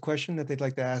anybody has a question that they'd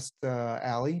like to ask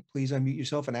Allie, please unmute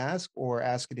yourself and ask, or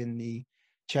ask it in the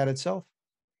chat itself.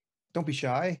 Don't be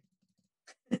shy.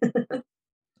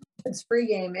 It's free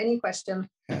game. Any question.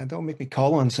 Don't make me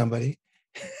call on somebody.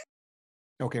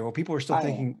 Okay, well, people are still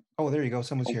thinking, oh, there you go.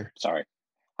 Someone's here. Sorry.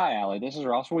 Hi, Allie. This is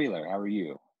Ross Wheeler. How are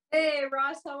you? Hey,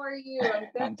 Ross. How are you? I'm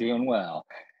good. I'm doing well.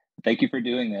 Thank you for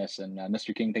doing this. And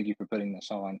Mr. King, thank you for putting this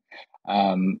on.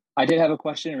 I did have a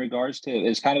question in regards to,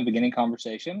 it's kind of a beginning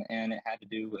conversation, and it had to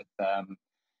do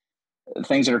with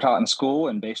things that are taught in school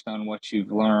and based on what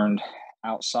you've learned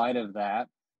outside of that.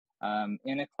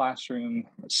 In a classroom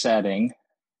setting,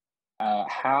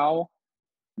 how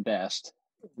best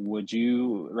would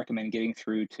you recommend getting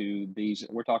through to these?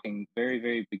 We're talking very,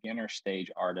 very beginner stage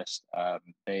artists.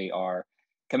 They are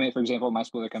coming, for example, at my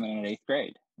school, they're coming in at 8th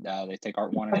grade. They take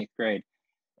Art 1 in 8th grade,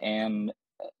 and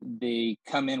they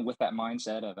come in with that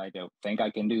mindset of, I don't think I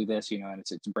can do this, and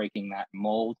it's breaking that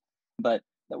mold. But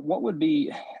what would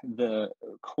be the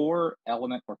core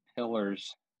element or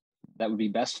pillars that would be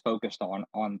best focused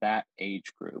on that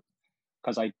age group?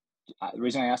 Because the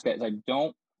reason I ask that is I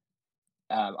don't,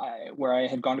 where I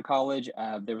had gone to college,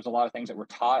 there was a lot of things that were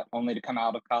taught only to come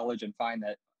out of college and find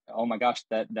that, oh my gosh,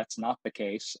 that's not the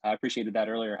case. I appreciated that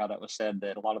earlier, how that was said,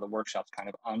 that a lot of the workshops kind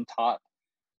of untaught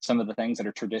some of the things that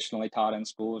are traditionally taught in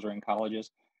schools or in colleges.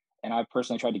 And I've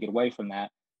personally tried to get away from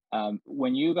that.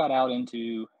 When you got out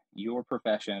into your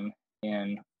profession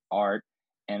in art,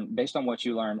 and based on what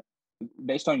you learned,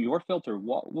 based on your filter,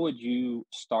 what would you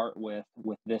start with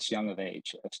this young of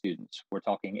age of students? We're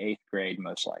talking 8th grade,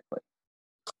 most likely.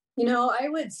 I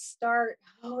would start,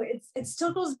 it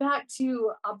still goes back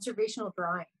to observational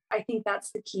drawing. I think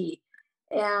that's the key,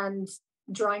 and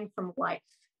drawing from life.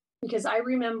 Because I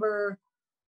remember,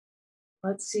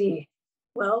 let's see,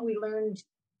 well, we learned,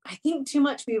 I think too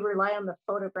much we rely on the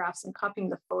photographs and copying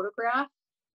the photograph,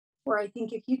 where I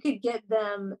think if you could get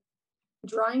them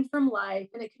drawing from life,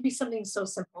 and it could be something so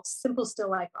simple still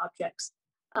life objects,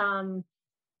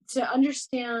 to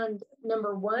understand,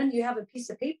 number one, you have a piece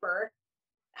of paper.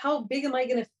 How big am I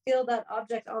going to feel that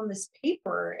object on this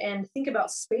paper? And think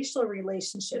about spatial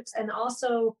relationships, and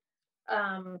also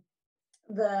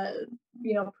the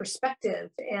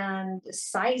perspective and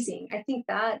sizing. I think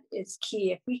that is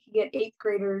key. If we could get 8th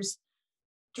graders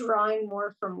drawing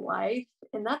more from life,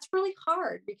 and that's really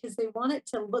hard because they want it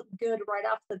to look good right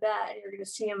off the bat. You're going to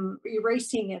see them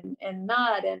erasing and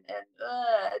not, and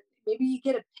maybe you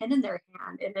get a pen in their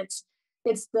hand, and it's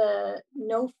the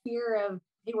no fear of,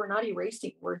 hey, we're not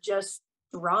erasing, we're just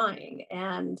drawing.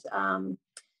 And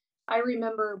I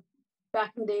remember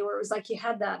back in the day where it was like you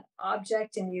had that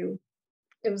object, and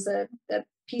it was a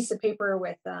piece of paper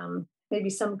with maybe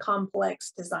some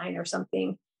complex design or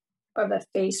something, of a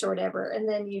face or whatever, and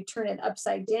then you turn it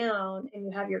upside down and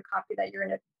you have your copy that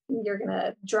you're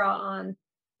gonna draw on,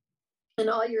 and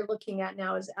all you're looking at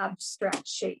now is abstract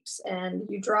shapes, and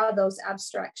you draw those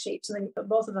abstract shapes, and then you put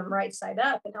both of them right side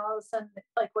up, and all of a sudden,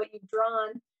 like, what you've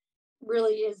drawn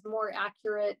really is more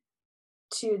accurate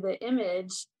to the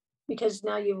image, because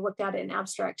now you've looked at it in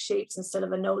abstract shapes instead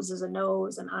of a nose is a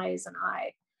nose, an eye is an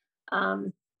eye.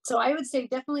 So I would say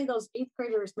definitely those 8th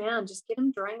graders, man, just get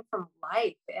them drawing from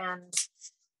life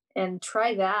and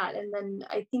try that. And then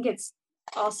I think it's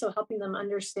also helping them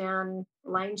understand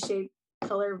line, shape,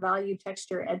 color, value,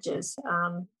 texture, edges.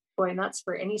 Boy, and that's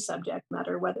for any subject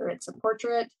matter, whether it's a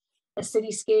portrait, a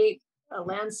cityscape, a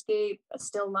landscape, a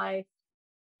still life.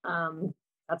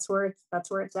 That's where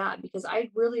it's at. Because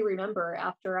I really remember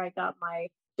after I got my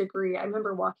degree, I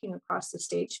remember walking across the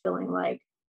stage feeling like,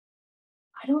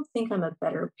 I don't think I'm a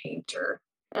better painter.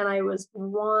 And I was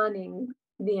wanting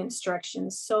the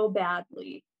instructions so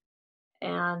badly.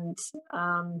 And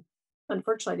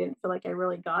unfortunately, I didn't feel like I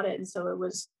really got it. And so it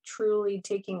was truly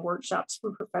taking workshops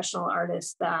from professional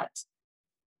artists that's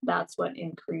what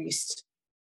increased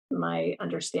my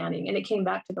understanding. And it came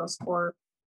back to those core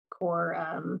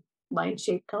line,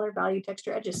 shape, color, value,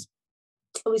 texture, edges,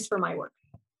 at least for my work.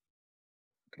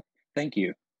 Okay. Thank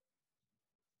you.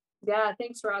 Yeah,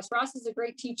 thanks, Ross. Ross is a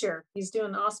great teacher. He's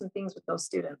doing awesome things with those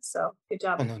students. So good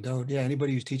job. Oh, no doubt. Yeah,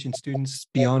 anybody who's teaching students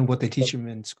beyond what they teach them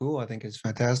in school, I think is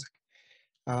fantastic.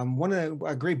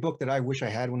 A great book that I wish I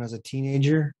had when I was a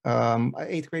teenager.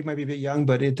 8th grade might be a bit young,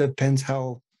 but it depends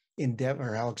how in depth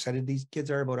or how excited these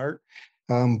kids are about art.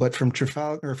 But from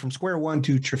Square One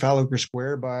to Trafalgar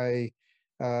Square by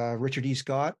Richard E.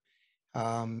 Scott,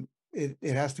 it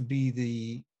has to be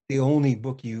the only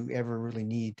book you ever really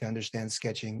need to understand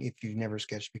sketching if you've never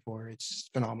sketched before. It's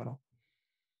phenomenal.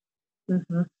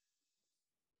 Mm-hmm.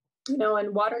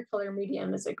 And watercolor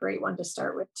medium is a great one to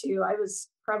start with too. I was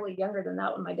probably younger than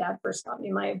that when my dad first got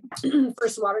me my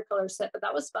first watercolor set, but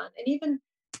that was fun. And even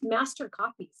master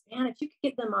copies, man, if you could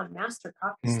get them on master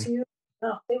copies too,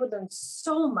 they would learn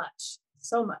so much.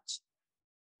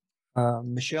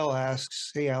 Michelle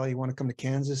asks, hey, Allie, you want to come to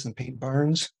Kansas and paint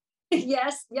barns?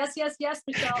 Yes,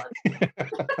 Michelle.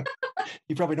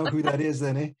 You probably know who that is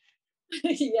then, eh?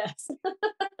 Yes.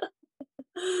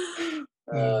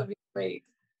 It'd be great.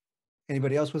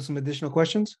 Anybody else with some additional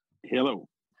questions? Hello.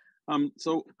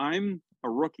 So I'm a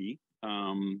rookie.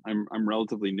 I'm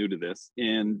relatively new to this,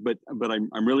 but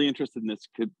I'm really interested in this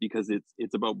because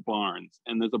it's about barns,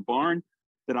 and there's a barn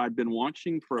that I've been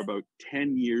watching for about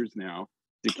 10 years now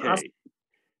decay, awesome.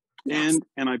 Yes.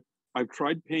 and I've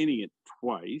tried painting it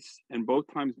twice, and both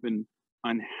times been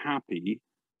unhappy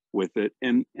with it,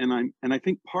 and I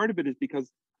think part of it is because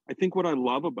I think what I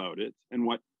love about it and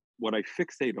what I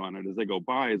fixate on it as I go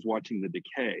by is watching the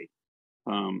decay.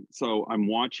 So I'm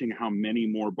watching how many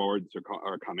more boards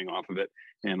are coming off of it,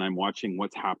 and I'm watching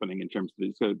what's happening in terms of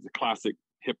it's a classic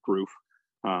hip roof,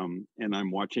 and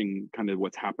I'm watching kind of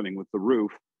what's happening with the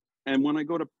roof. And when I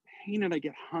go to paint it, I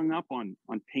get hung up on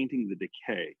painting the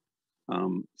decay.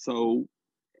 So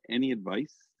any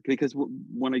advice? Because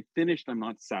when I finished, I'm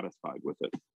not satisfied with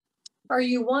it. Are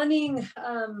you wanting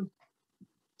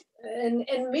And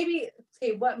maybe,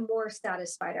 okay, what more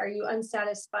satisfied? Are you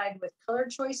unsatisfied with color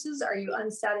choices? Are you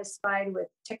unsatisfied with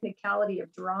technicality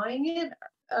of drawing it?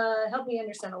 Help me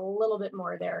understand a little bit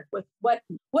more there. With what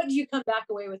do you come back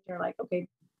away with? And you're like, okay,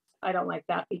 I don't like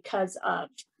that because of.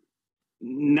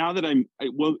 Now that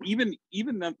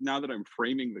now that I'm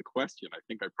framing the question, I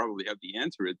think I probably have the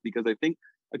answer. Is because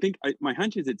my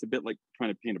hunch is it's a bit like trying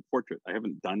to paint a portrait. I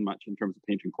haven't done much in terms of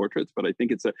painting portraits, but I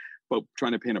think it's about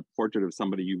trying to paint a portrait of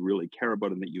somebody you really care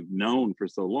about and that you've known for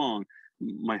so long.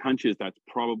 My hunch is that's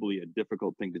probably a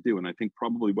difficult thing to do. And I think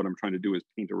probably what I'm trying to do is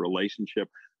paint a relationship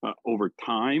over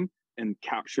time and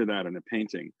capture that in a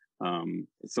painting.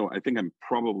 So I think I'm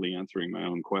probably answering my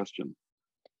own question.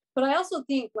 But I also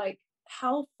think, like,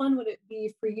 how fun would it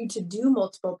be for you to do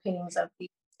multiple paintings of these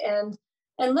and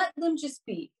let them just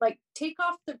be, like, take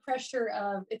off the pressure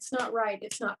of it's not right,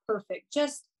 it's not perfect.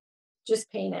 Just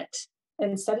paint it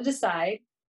and set it aside,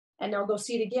 and I'll go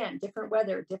see it again, different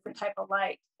weather, different type of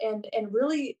light, and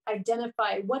really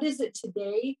identify what is it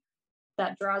today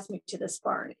that draws me to this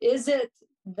barn. Is it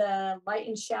the light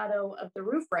and shadow of the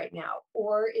roof right now,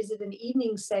 or is it an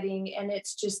evening setting and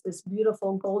it's just this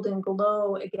beautiful golden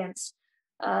glow against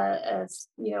a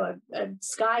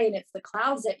sky, and it's the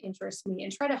clouds that interest me?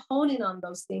 And try to hone in on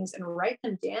those things and write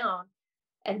them down,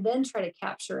 and then try to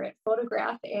capture it,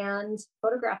 photograph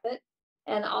it,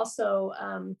 and also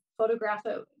photograph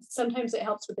it. Sometimes it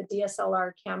helps with a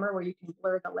DSLR camera where you can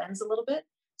blur the lens a little bit,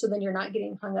 so then you're not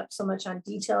getting hung up so much on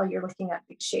detail, you're looking at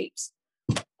big shapes.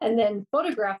 And then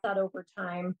photograph that over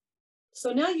time.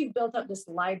 So now you've built up this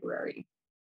library.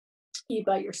 You've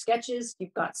got your sketches,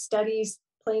 you've got studies,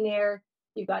 plein air,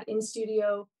 you've got in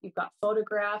studio, you've got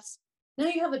photographs. Now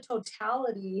you have a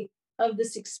totality of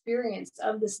this experience,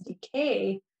 of this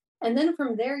decay. And then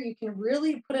from there, you can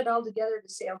really put it all together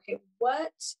to say, okay,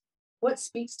 what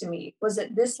speaks to me? Was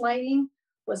it this lighting?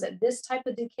 Was it this type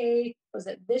of decay? Was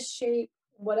it this shape?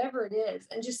 Whatever it is,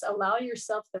 and just allow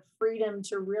yourself the freedom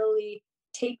to really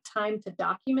take time to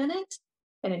document it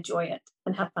and enjoy it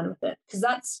and have fun with it. Because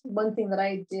that's one thing that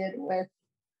I did with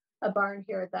a barn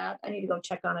here that I need to go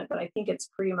check on it, but I think it's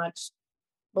pretty much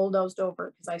bulldozed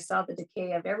over because I saw the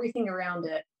decay of everything around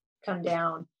it come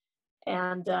down,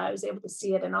 and I was able to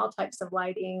see it in all types of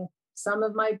lighting. Some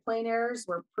of my plein airs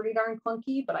were pretty darn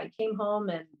clunky, but I came home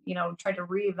and tried to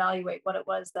reevaluate what it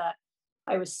was that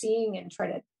I was seeing and try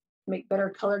to make better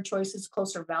color choices,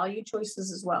 closer value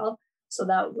choices as well. So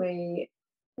that way,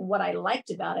 what I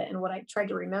liked about it and what I tried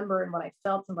to remember and what I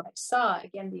felt and what I saw,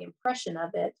 again, the impression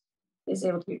of it is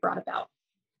able to be brought about.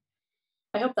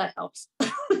 I hope that helps.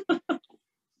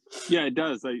 Yeah, it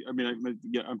does.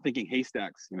 I'm thinking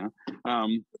haystacks, it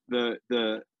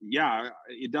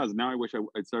does. Now I wish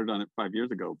I'd started on it 5 years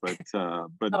ago, but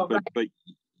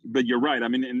you're right. I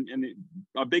mean, and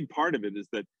a big part of it is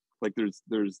that, like, there's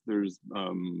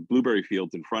blueberry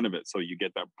fields in front of it, so you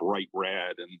get that bright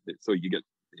red, and so you get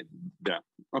that.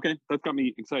 Okay, that's got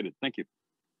me excited. Thank you.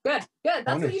 Good. That's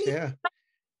Bonus, what you need. yeah.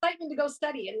 Excitement to go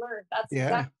study and learn. That's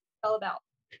exactly what it's all about.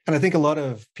 And I think a lot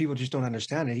of people just don't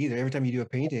understand it either. Every time you do a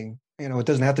painting, it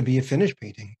doesn't have to be a finished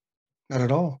painting, not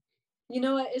at all.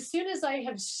 As soon as I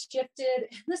have shifted,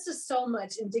 this is so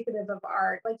much indicative of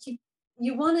art. Like,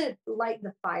 you want to light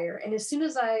the fire, and as soon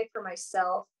as I, for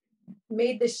myself,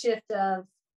 made the shift of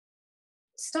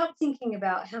stop thinking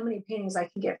about how many paintings I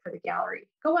can get for the gallery.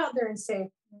 Go out there and say,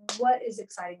 what is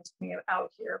exciting to me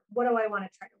out here? What do I want to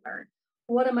try to learn?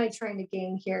 What am I trying to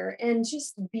gain here? And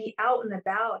just be out and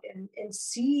about and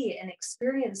see and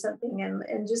experience something.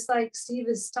 And just like Steve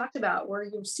has talked about, where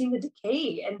you've seen the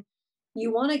decay and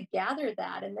you want to gather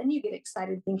that. And then you get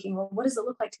excited thinking, well, what does it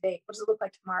look like today? What does it look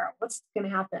like tomorrow? What's going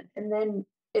to happen? And then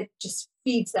it just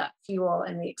feeds that fuel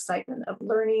and the excitement of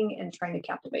learning and trying to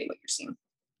captivate what you're seeing.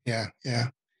 Yeah.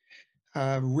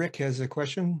 Rick has a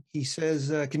question. He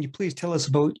says, can you please tell us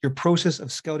about your process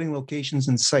of scouting locations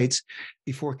and sites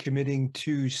before committing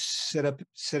to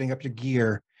setting up your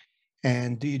gear?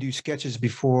 And do you do sketches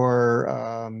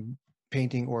before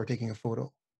painting or taking a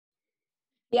photo?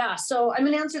 Yeah, so I'm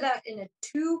going to answer that in a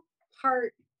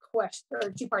two-part question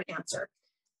or two-part answer.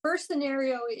 First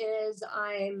scenario is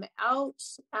I'm out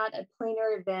at a plein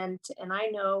air event, and I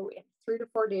know in 3 to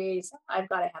 4 days, I've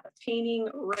got to have a painting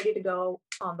ready to go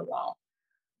on the wall.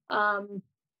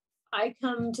 I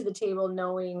come to the table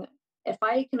knowing if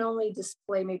I can only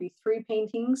display maybe 3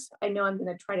 paintings, I know I'm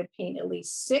going to try to paint at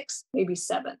least 6, maybe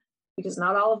 7, because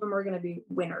not all of them are going to be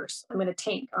winners. I'm going to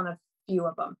tank on a few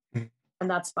of them, and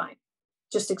that's fine.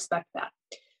 Just expect that.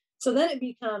 So then it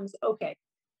becomes, okay,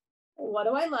 what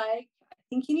do I like? I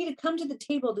think you need to come to the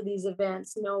table to these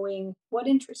events knowing what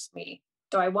interests me.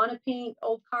 Do I want to paint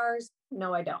old cars?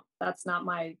 No, I don't. That's not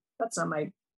my That's not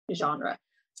my genre.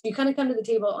 So you kind of come to the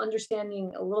table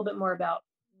understanding a little bit more about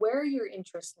where your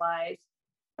interest lies.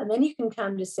 And then you can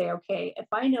come to say, okay, if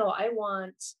I know I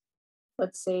want,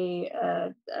 let's say,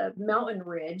 a mountain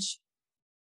ridge,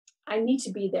 I need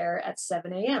to be there at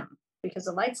 7 a.m. because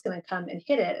the light's going to come and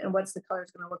hit it. And what's the color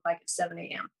going to look like at 7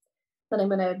 a.m.? Then I'm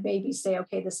going to maybe say,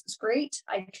 okay, this is great.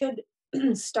 I could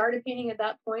start a painting at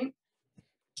that point,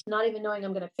 not even knowing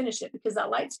I'm going to finish it, because that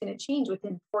light's going to change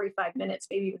within 45 minutes,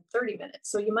 maybe even 30 minutes.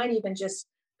 So you might even just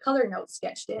color note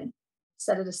sketched in,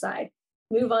 set it aside,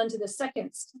 move on to the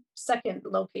second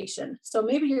location. So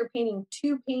maybe you're painting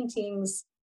 2 paintings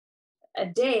a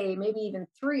day, maybe even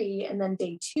 3, and then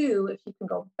day 2, if you can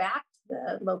go back to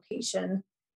the location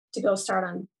to go start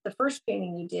on the first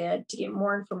painting you did to get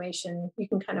more information, you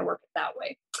can kind of work it that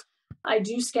way. I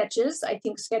do sketches. I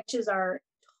think sketches are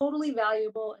totally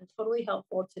valuable and totally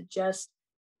helpful to just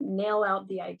nail out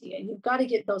the idea. You've got to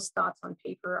get those thoughts on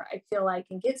paper, I feel like,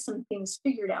 and get some things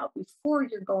figured out before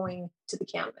you're going to the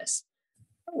canvas.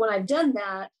 When I've done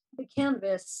that, the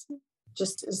canvas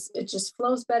just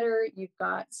flows better. You've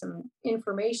got some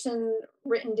information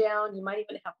written down. You might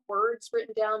even have words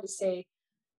written down to say,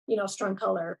 strong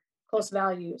color, close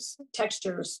values,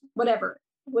 textures, whatever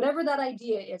that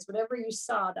idea is, whatever you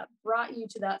saw that brought you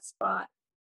to that spot,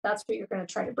 that's what you're going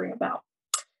to try to bring about.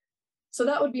 So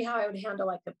that would be how I would handle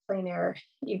like a plein air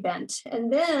event.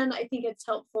 And then I think it's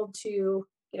helpful to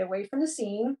get away from the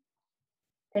scene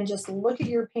and just look at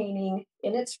your painting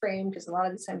in its frame, because a lot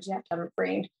of the times you have to have it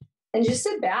framed, and just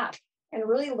sit back and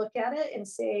really look at it and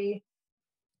say,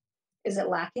 is it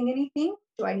lacking anything?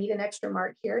 Do I need an extra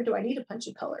mark here? Do I need a punch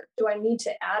of color? Do I need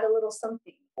to add a little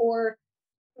something? Or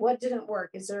what didn't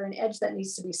work? Is there an edge that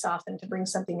needs to be softened to bring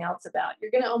something else about?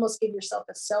 You're going to almost give yourself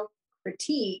a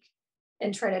self-critique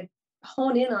and try to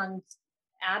hone in on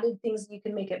added things that you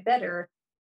can make it better,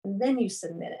 and then you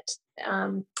submit it.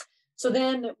 So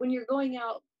then when you're going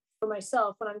out, for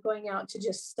myself, when I'm going out to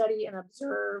just study and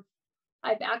observe,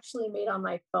 I've actually made on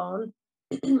my phone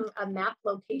a map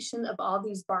location of all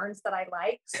these barns that I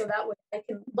like. So that way I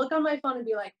can look on my phone and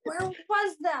be like, where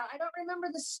was that? I don't remember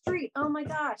the street. Oh my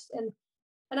gosh. And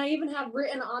I even have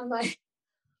written on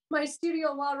my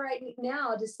studio wall right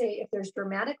now to say, if there's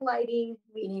dramatic lighting,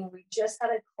 meaning we just had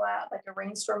a cloud, like a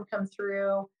rainstorm come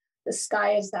through, the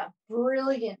sky is that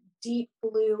brilliant deep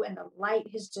blue and the light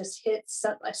has just hit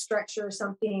a structure or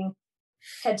something,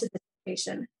 head to the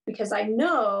location. Because I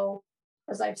know,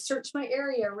 as I've searched my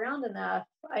area around enough,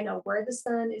 I know where the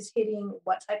sun is hitting,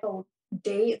 what type of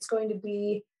day it's going to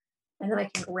be, and then I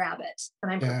can grab it.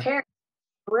 And I'm prepared,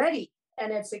 ready.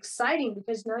 And it's exciting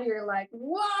because now you're like,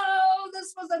 whoa,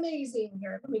 this was amazing.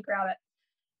 Here, let me grab it.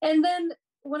 And then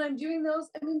when I'm doing those,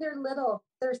 I mean, they're little,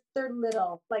 they're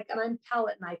little, like, and I'm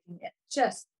palette knifing it,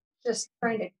 just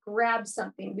trying to grab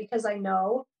something, because I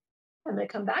know I'm going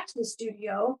to come back to the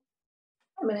studio.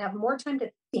 I'm going to have more time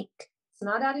to think. It's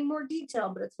not adding more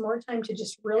detail, but it's more time to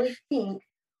just really think,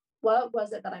 what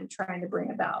was it that I'm trying to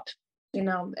bring about,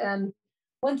 And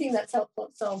one thing that's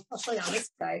helpful, so I'll show you on this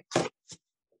guy.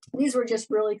 These were just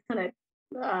really kind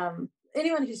of,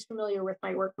 anyone who's familiar with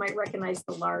my work might recognize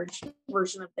the large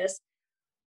version of this.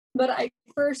 But I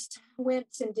first went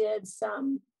and did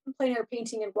some plein air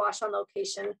painting and gouache on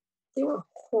location. They were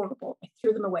horrible. I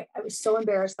threw them away. I was so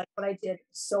embarrassed. Like, what I did was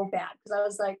so bad, because I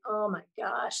was like, oh my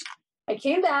gosh. I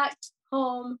came back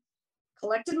home,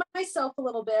 collected myself a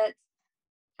little bit,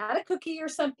 had a cookie or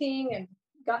something, and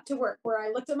got to work, where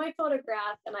I looked at my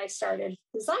photograph and I started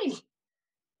designing.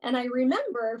 And I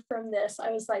remember from this, I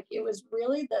was like, it was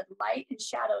really the light and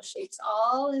shadow shapes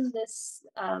all in this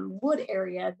wood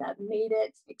area that made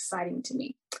it exciting to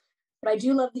me. But I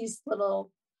do love these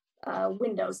little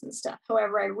windows and stuff.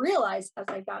 However, I realized as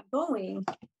I got going,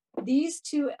 these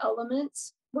two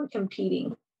elements were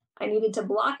competing. I needed to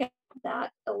block out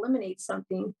that, eliminate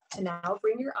something to now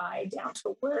bring your eye down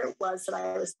to where it was that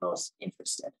I was most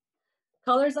interested.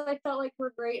 Colors I felt like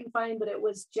were great and fine, but it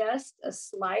was just a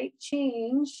slight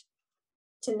change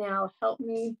to now help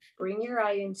me bring your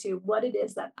eye into what it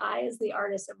is that I, as the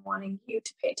artist, am wanting you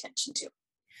to pay attention to.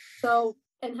 So,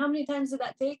 and how many times did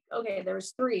that take? Okay, there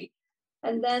was 3.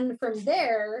 And then from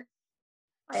there,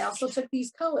 I also took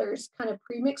these colors, kind of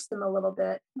pre-mixed them a little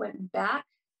bit, went back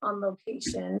on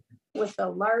location with a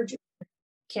larger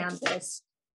canvas.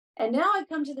 And now I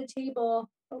come to the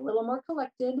table a little more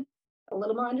collected, a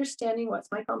little more understanding what's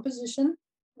my composition,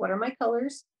 what are my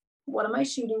colors, what am I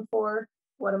shooting for,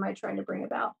 what am I trying to bring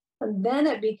about? And then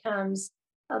it becomes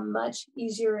a much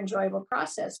easier, enjoyable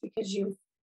process, because you've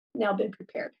now been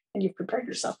prepared and you've prepared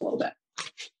yourself a little bit.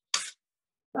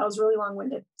 That was really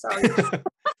long-winded. Sorry.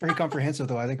 Very comprehensive,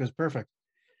 though. I think it was perfect.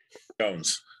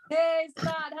 Jones. Hey,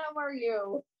 Scott, how are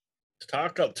you?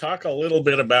 Talk a little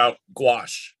bit about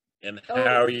gouache and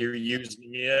how Oh, you're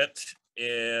using it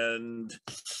and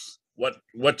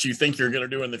what you think you're going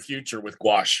to do in the future with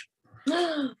gouache.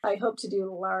 I hope to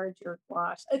do larger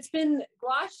gouache.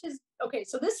 Gouache is okay.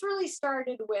 So this really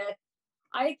started with,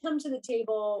 I come to the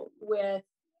table with,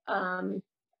 I'm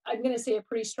going to say a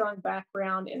pretty strong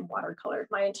background in watercolor.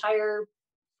 My entire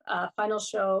final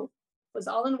show was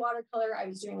all in watercolor. I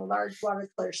was doing large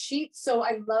watercolor sheets. So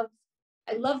I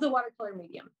love the watercolor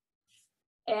medium.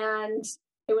 And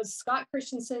it was Scott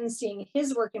Christensen seeing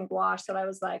his work in gouache that I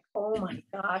was like, oh my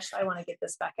gosh, I want to get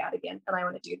this back out again. And I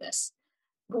want to do this.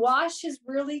 Gouache has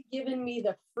really given me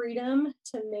the freedom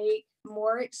to make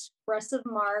more expressive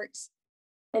marks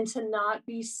and to not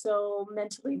be so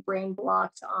mentally brain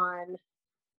blocked on,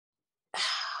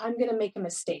 I'm going to make a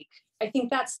mistake. I think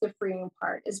that's the freeing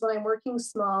part, is when I'm working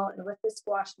small and with this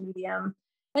gouache medium.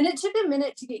 And it took a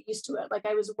minute to get used to it. Like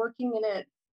I was working in it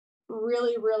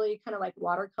really, really kind of like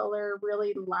watercolor,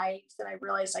 really light. And I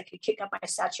realized I could kick up my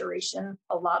saturation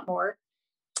a lot more.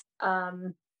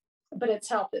 But it's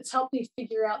helped. It's helped me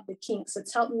figure out the kinks.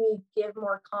 It's helped me give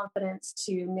more confidence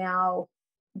to now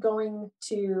going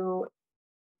to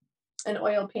an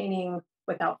oil painting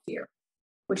without fear,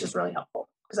 which is really helpful,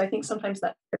 because I think sometimes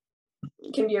that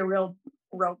can be a real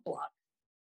roadblock.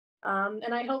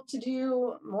 And I hope to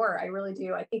do more. I really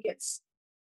do. I think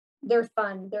they're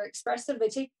fun. They're expressive. They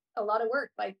take a lot of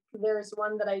work. Like there's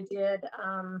one that I did,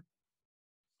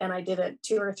 and I did it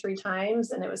 2 or 3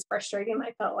 times, and it was frustrating.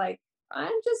 I felt like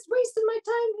I'm just wasting my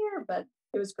time here, but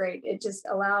it was great. It just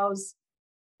allows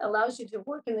you to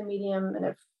work in the medium in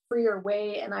a freer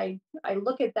way. And I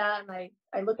look at that, and I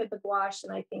look at the gouache,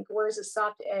 and I think, where's a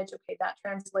soft edge? Okay, that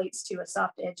translates to a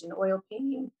soft edge in oil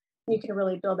painting. You can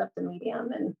really build up the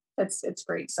medium, and it's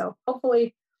great. So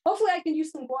hopefully I can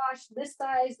use some gouache this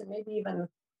size and maybe even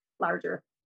larger.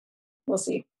 We'll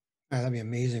see. That'd be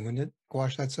amazing, wouldn't it?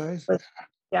 Gouache that size? But,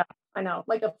 yeah, I know.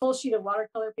 Like a full sheet of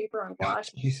watercolor paper on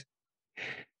gouache.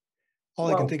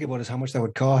 All I can think about is how much that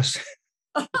would cost.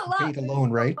 Paint alone,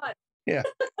 right? Yeah.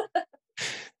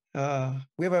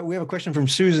 We have a question from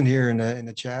Susan here in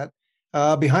the chat.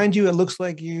 Behind you, it looks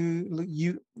like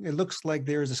it looks like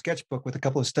there is a sketchbook with a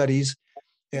couple of studies.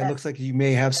 It looks like you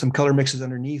may have some color mixes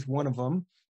underneath one of them.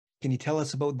 Can you tell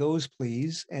us about those,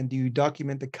 please? And do you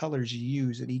document the colors you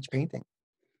use in each painting?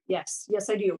 Yes,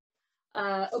 I do.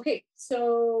 Okay,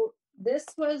 so this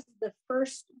was the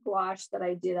first gouache that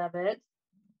I did of it.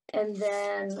 And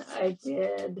then I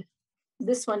did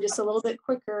this one just a little bit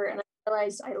quicker, and I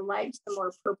realized I liked the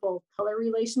more purple color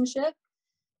relationship.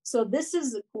 So this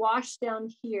is gouache down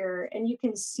here, and you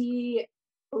can see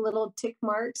little tick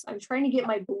marks. I'm trying to get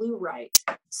my blue right.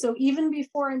 So even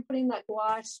before I'm putting that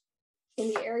gouache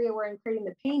in the area where I'm creating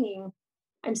the painting,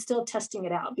 I'm still testing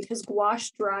it out, because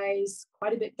gouache dries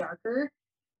quite a bit darker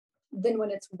than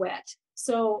when it's wet.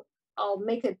 So I'll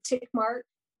make a tick mark.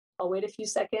 I'll wait a few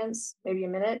seconds, maybe a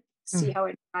minute, see how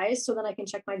it dries, so then I can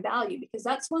check my value. Because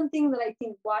that's one thing that I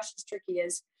think gouache is tricky,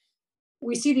 is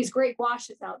we see these great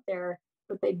gouaches out there,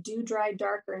 but they do dry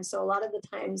darker. And so a lot of the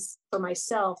times for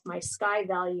myself, my sky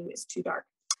value is too dark.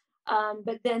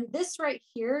 But then this right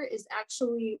here is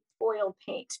actually oil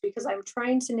paint, because I'm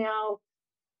trying to now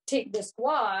take this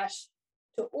gouache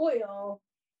to oil,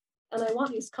 and I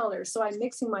want these colors. So I'm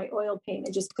mixing my oil paint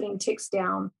and just putting ticks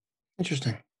down.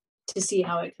 Interesting. To see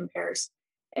how it compares.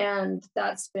 And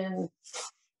that's been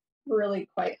really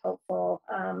quite helpful.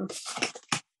 I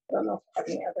don't know if I have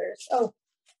any others. Oh,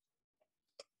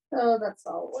 that's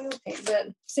all oil paint,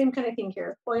 but same kind of thing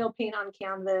here. Oil paint on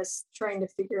canvas, trying to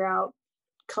figure out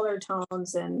color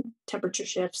tones and temperature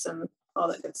shifts and all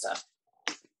that good stuff.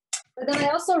 But then I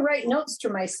also write notes to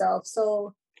myself.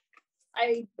 So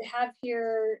I have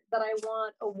here that I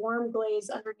want a warm glaze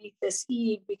underneath this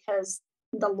eave, because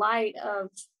the light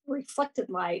of reflected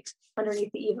light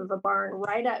underneath the eave of a barn,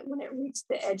 right at when it reaches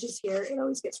the edges here, it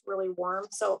always gets really warm.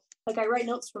 So like I write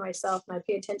notes for myself, and I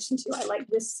pay attention to, I like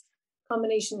this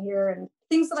combination here, and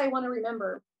things that I want to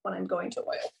remember when I'm going to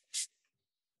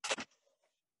oil.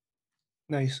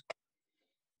 Nice.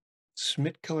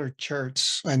 Schmidt color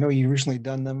charts. I know you recently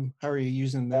done them. How are you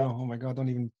using them now? Oh my God, don't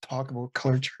even talk about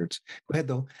color charts. Go ahead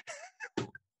though.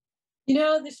 You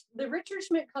know, the Richard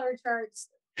Schmidt color charts,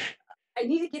 I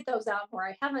need to get those out more.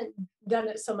 I haven't done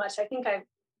it so much. I think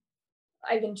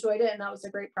I've enjoyed it, and that was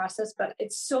a great process, but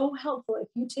it's so helpful if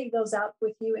you take those out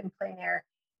with you in plein air,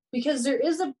 because there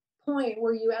is a point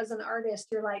where you, as an artist,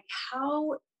 you're like,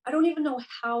 I don't even know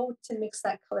how to mix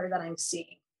that color that I'm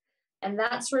seeing. And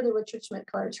that's where the Richard Schmidt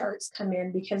color charts come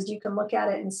in, because you can look at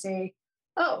it and say,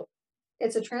 oh,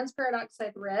 It's a transparent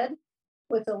oxide red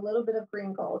with a little bit of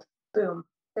green gold. Boom.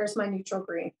 There's my neutral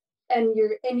green. And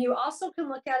you also can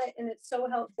look at it, and it's so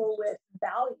helpful with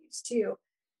values too.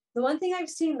 The one thing I've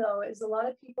seen though is a lot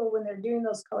of people, when they're doing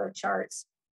those color charts,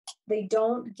 they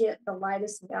don't get the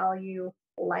lightest value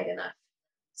light enough.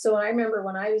 So I remember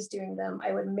when I was doing them,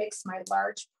 I would mix my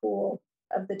large pool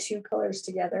of the two colors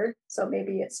together. So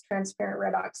maybe it's transparent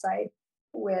red oxide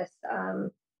with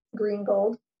green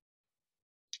gold.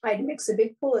 I'd mix a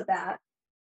big pool of that.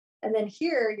 And then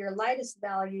here, your lightest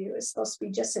value is supposed to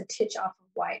be just a titch off of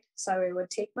white. So I would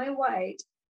take my white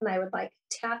and I would like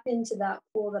tap into that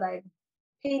pool that I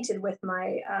painted with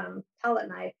my palette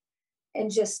knife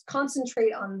and just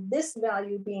concentrate on this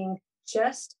value being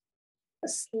just a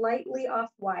slightly off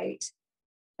white.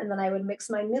 And then I would mix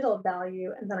my middle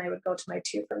value, and then I would go to my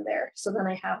 2 from there. So then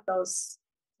I have those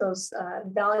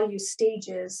value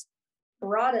stages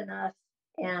broad enough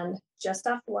and just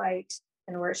off white,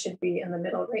 and where it should be in the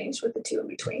middle range with the 2 in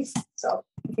between. So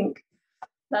I think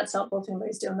that's helpful if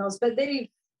anybody's doing those. But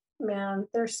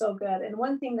they're so good. And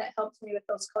one thing that helped me with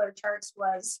those color charts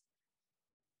was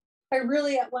I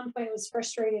really at one point was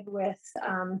frustrated with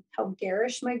how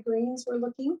garish my greens were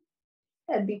looking.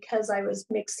 And because I was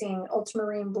mixing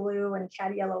ultramarine blue and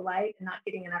cad yellow light and not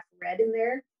getting enough red in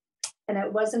there. And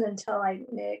it wasn't until I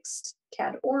mixed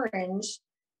cad orange,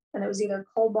 and it was either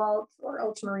cobalt or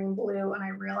ultramarine blue, and I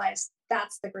realized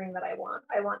that's the green that I want.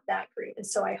 I want that green. And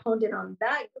so I honed in on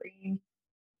that green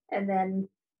and then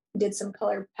did some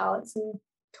color palettes and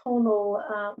tonal,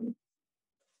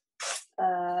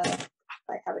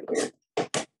 I have it here,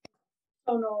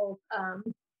 tonal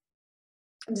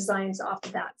designs off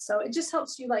of that. So it just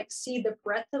helps you like see the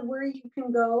breadth of where you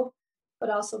can go, but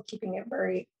also keeping it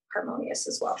very harmonious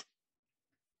as well.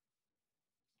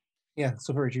 Yeah,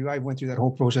 so very true. I went through that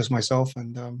whole process myself,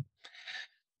 and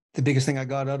the biggest thing I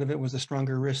got out of it was a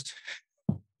stronger wrist.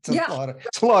 It's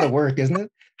a lot of work, isn't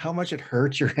it? How much it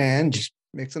hurts your hand just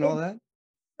mixing all that.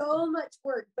 So much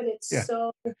work, but it's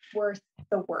so worth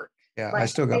the work. Yeah, like, I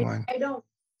still got mine. I don't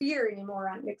fear anymore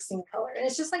on mixing color, and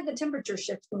it's just like the temperature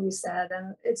shift when you said,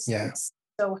 and it's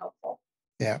so helpful.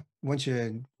 Yeah, once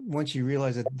you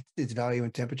realize that its value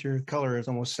in temperature, color is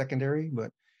almost secondary.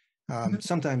 But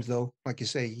sometimes though, like you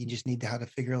say, you just need how to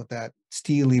figure out that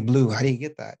steely blue. How do you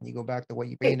get that? And you go back to what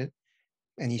you painted,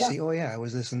 and you see, oh yeah, it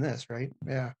was this and this, right?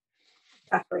 Yeah,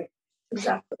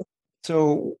 exactly.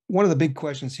 So one of the big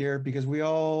questions here, because we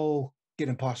all get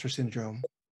imposter syndrome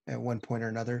at one point or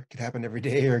another. It could happen every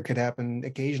day, or it could happen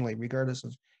occasionally, regardless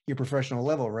of your professional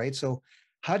level, right? So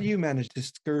how do you manage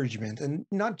discouragement, and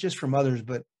not just from others,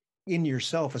 but in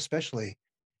yourself, especially?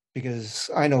 Because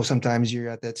I know sometimes you're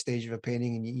at that stage of a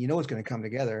painting and you know it's going to come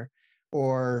together,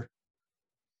 or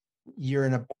you're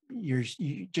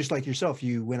just like yourself.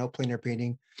 You went out plein air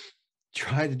painting,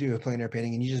 tried to do a plein air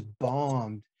painting, and you just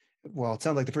bombed. Well, it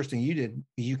sounds like the first thing you did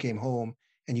is you came home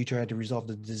and you tried to resolve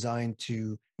the design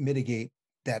to mitigate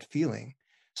that feeling.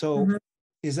 So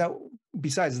is that,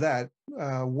 besides that,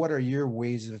 what are your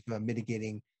ways of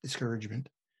mitigating discouragement?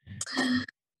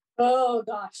 Oh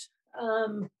gosh.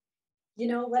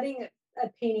 Letting a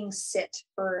painting sit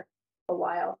for a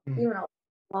while, even a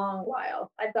long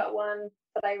while. I've got one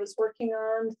that I was working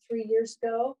on 3 years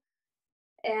ago,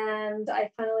 and I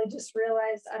finally just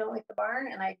realized I don't like the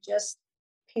barn, and I just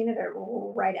painted it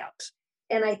right out.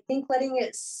 And I think letting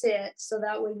it sit so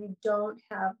that way you don't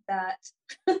have that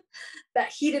that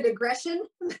heated aggression,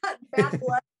 that bad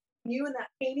blood in you in that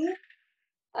painting,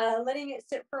 letting it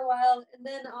sit for a while, and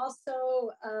then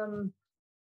also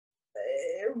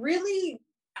really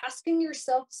asking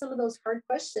yourself some of those hard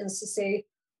questions to say,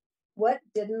 what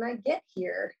didn't I get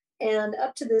here? And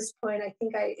up to this point, I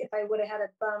think if I would have had a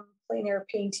bum plein air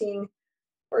painting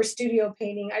or studio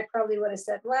painting, I probably would have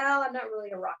said, well, I'm not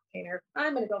really a rock painter.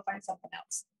 I'm going to go find something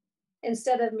else.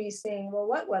 Instead of me saying, well,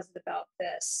 what was it about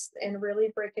this? And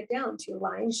really break it down to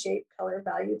line, shape, color,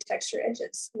 value, texture,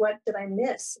 edges. What did I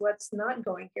miss? What's not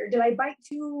going here? Did I bite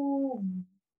too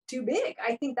big?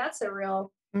 I think that's a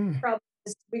real problem.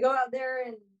 We go out there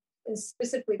and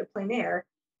specifically to plein air,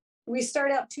 we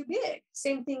start out too big.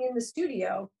 Same thing in the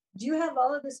studio. Do you have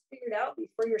all of this figured out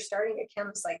before you're starting a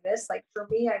canvas like this? Like for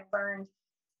me, I've learned,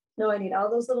 no, I need all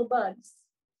those little bugs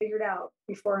figured out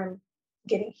before I'm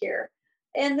getting here.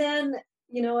 And then,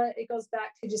 it goes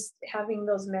back to just having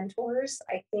those mentors.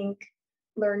 I think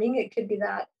learning, it could be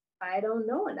that I don't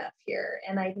know enough here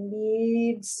and I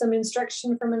need some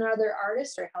instruction from another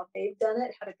artist, or how they've done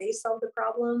it. How did they solve the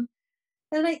problem?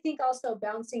 And I think also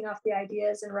bouncing off the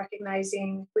ideas and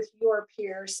recognizing with your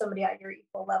peers, somebody at your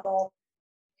equal level,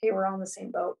 hey, we're all in the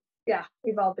same boat. Yeah,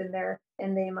 we've all been there.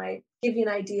 And they might give you an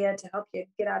idea to help you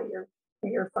get out of your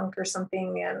your funk or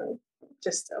something, and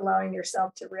just allowing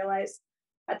yourself to realize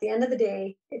at the end of the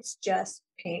day, it's just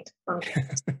paint on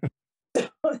canvas.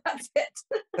 So that's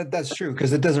it. That's true,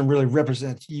 because it doesn't really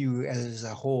represent you as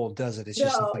a whole, does it? It's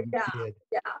just No, something yeah, you did.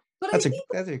 yeah. But That's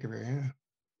a career, yeah.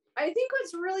 I think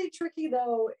what's really tricky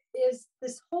though is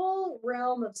this whole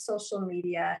realm of social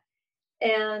media,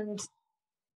 and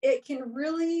it can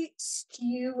really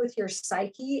skew with your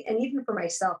psyche. And even for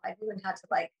myself, I've even had to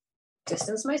like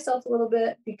distance myself a little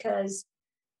bit, because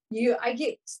I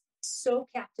get so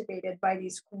captivated by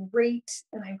these great,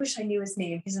 and I wish I knew his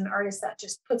name. He's an artist that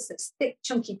just puts this thick,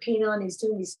 chunky paint on. He's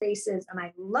doing these faces, and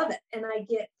I love it. And I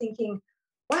get thinking,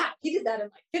 wow, he did that in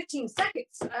like 15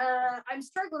 seconds. I'm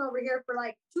struggling over here for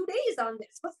like 2 days on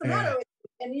this. What's the matter with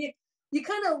you? And you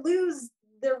kind of lose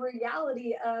the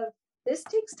reality of this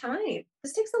takes time.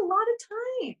 This takes a lot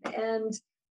of time. And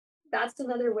that's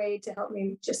another way to help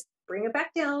me just bring it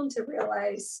back down to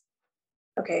realize,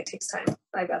 okay, it takes time.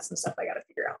 I've got some stuff I got to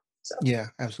figure out. So Yeah,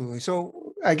 absolutely.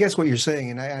 So I guess what you're saying,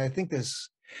 and I think this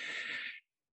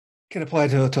can apply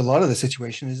to a lot of the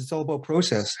situation, is it's all about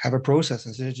process. Have a process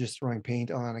instead of just throwing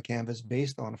paint on a canvas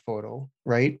based on a photo,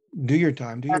 right? Do your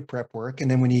time, do your prep work.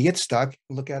 And then when you get stuck,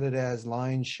 look at it as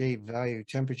line, shape, value,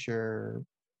 temperature,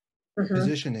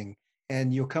 positioning,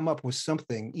 and you'll come up with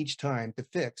something each time to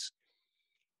fix.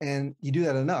 And you do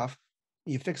that enough,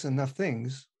 you fix enough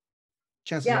things,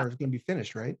 chances are it's going to be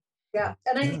finished, right? Yeah.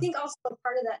 And I think also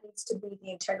part of that needs to be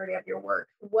the integrity of your work.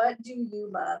 What do you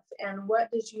love? And what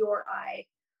does your eye,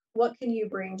 what can you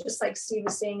bring? Just like Steve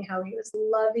was saying, how he was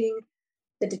loving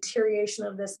the deterioration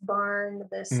of this barn,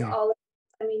 all,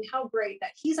 I mean, how great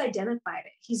that he's identified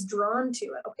it. He's drawn to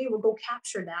it. Okay, well, go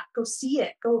capture that. Go see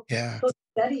it. Go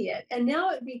study it. And now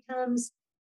it becomes,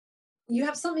 you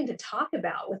have something to talk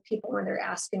about with people when they're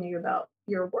asking you about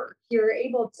your work. You're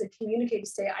able to communicate, to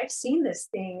say, I've seen this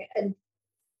thing in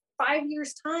 5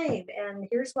 years' time, and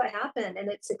here's what happened. And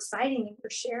it's exciting, and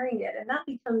you're sharing it. And that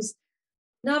becomes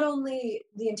not only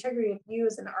the integrity of you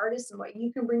as an artist and what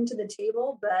you can bring to the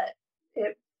table, but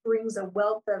it brings a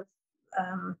wealth of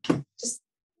just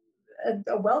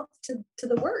a wealth to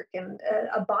the work, and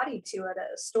a body to it,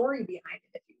 a story behind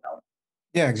it, if you will.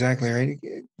 Yeah, exactly. Right.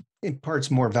 It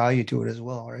imparts more value to it as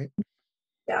well, right?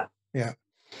 Yeah. Yeah.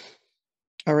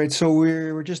 All right. So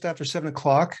we're just after 7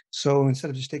 o'clock. So instead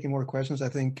of just taking more questions, I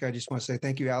think I just want to say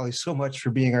thank you, Allie, so much for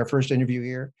being our first interview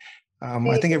here. I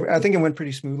think it went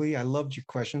pretty smoothly. I loved your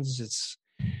questions. It's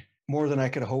more than I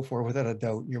could hope for, without a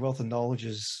doubt. Your wealth of knowledge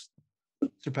is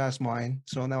surpassed mine.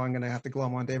 So now I'm going to have to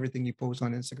glom onto everything you post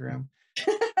on Instagram.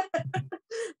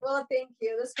 Well, thank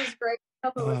you. This was great. I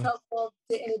hope it was helpful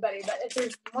to anybody. But if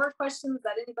there's more questions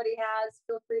that anybody has,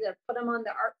 feel free to put them on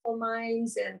the Artful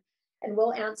Minds, and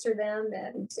we'll answer them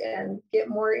and get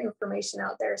more information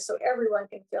out there so everyone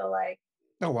can feel like,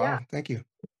 oh, wow. Thank you.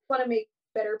 Want to make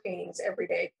better paintings every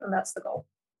day. And that's the goal.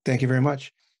 Thank you very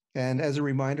much. And as a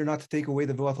reminder, not to take away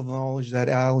the wealth of knowledge that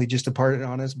Allie just imparted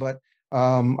on us, but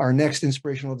our next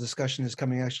inspirational discussion is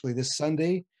coming actually this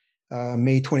Sunday,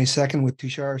 May 22nd, with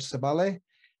Tushar Sabale.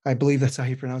 I believe that's how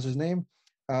you pronounce his name.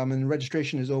 And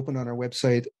registration is open on our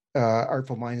website,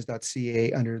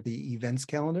 artfulminds.ca, under the events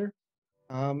calendar.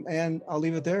 And I'll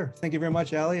leave it there. Thank you very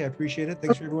much, Allie. I appreciate it.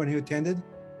 Thanks for everyone who attended.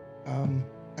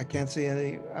 I can't say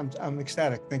anything. I'm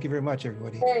ecstatic. Thank you very much,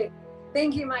 everybody. Hey,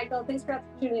 thank you, Michael. Thanks for the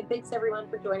opportunity. Thanks everyone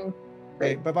for joining.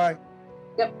 Great. Bye-bye.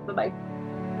 Yep. Bye-bye.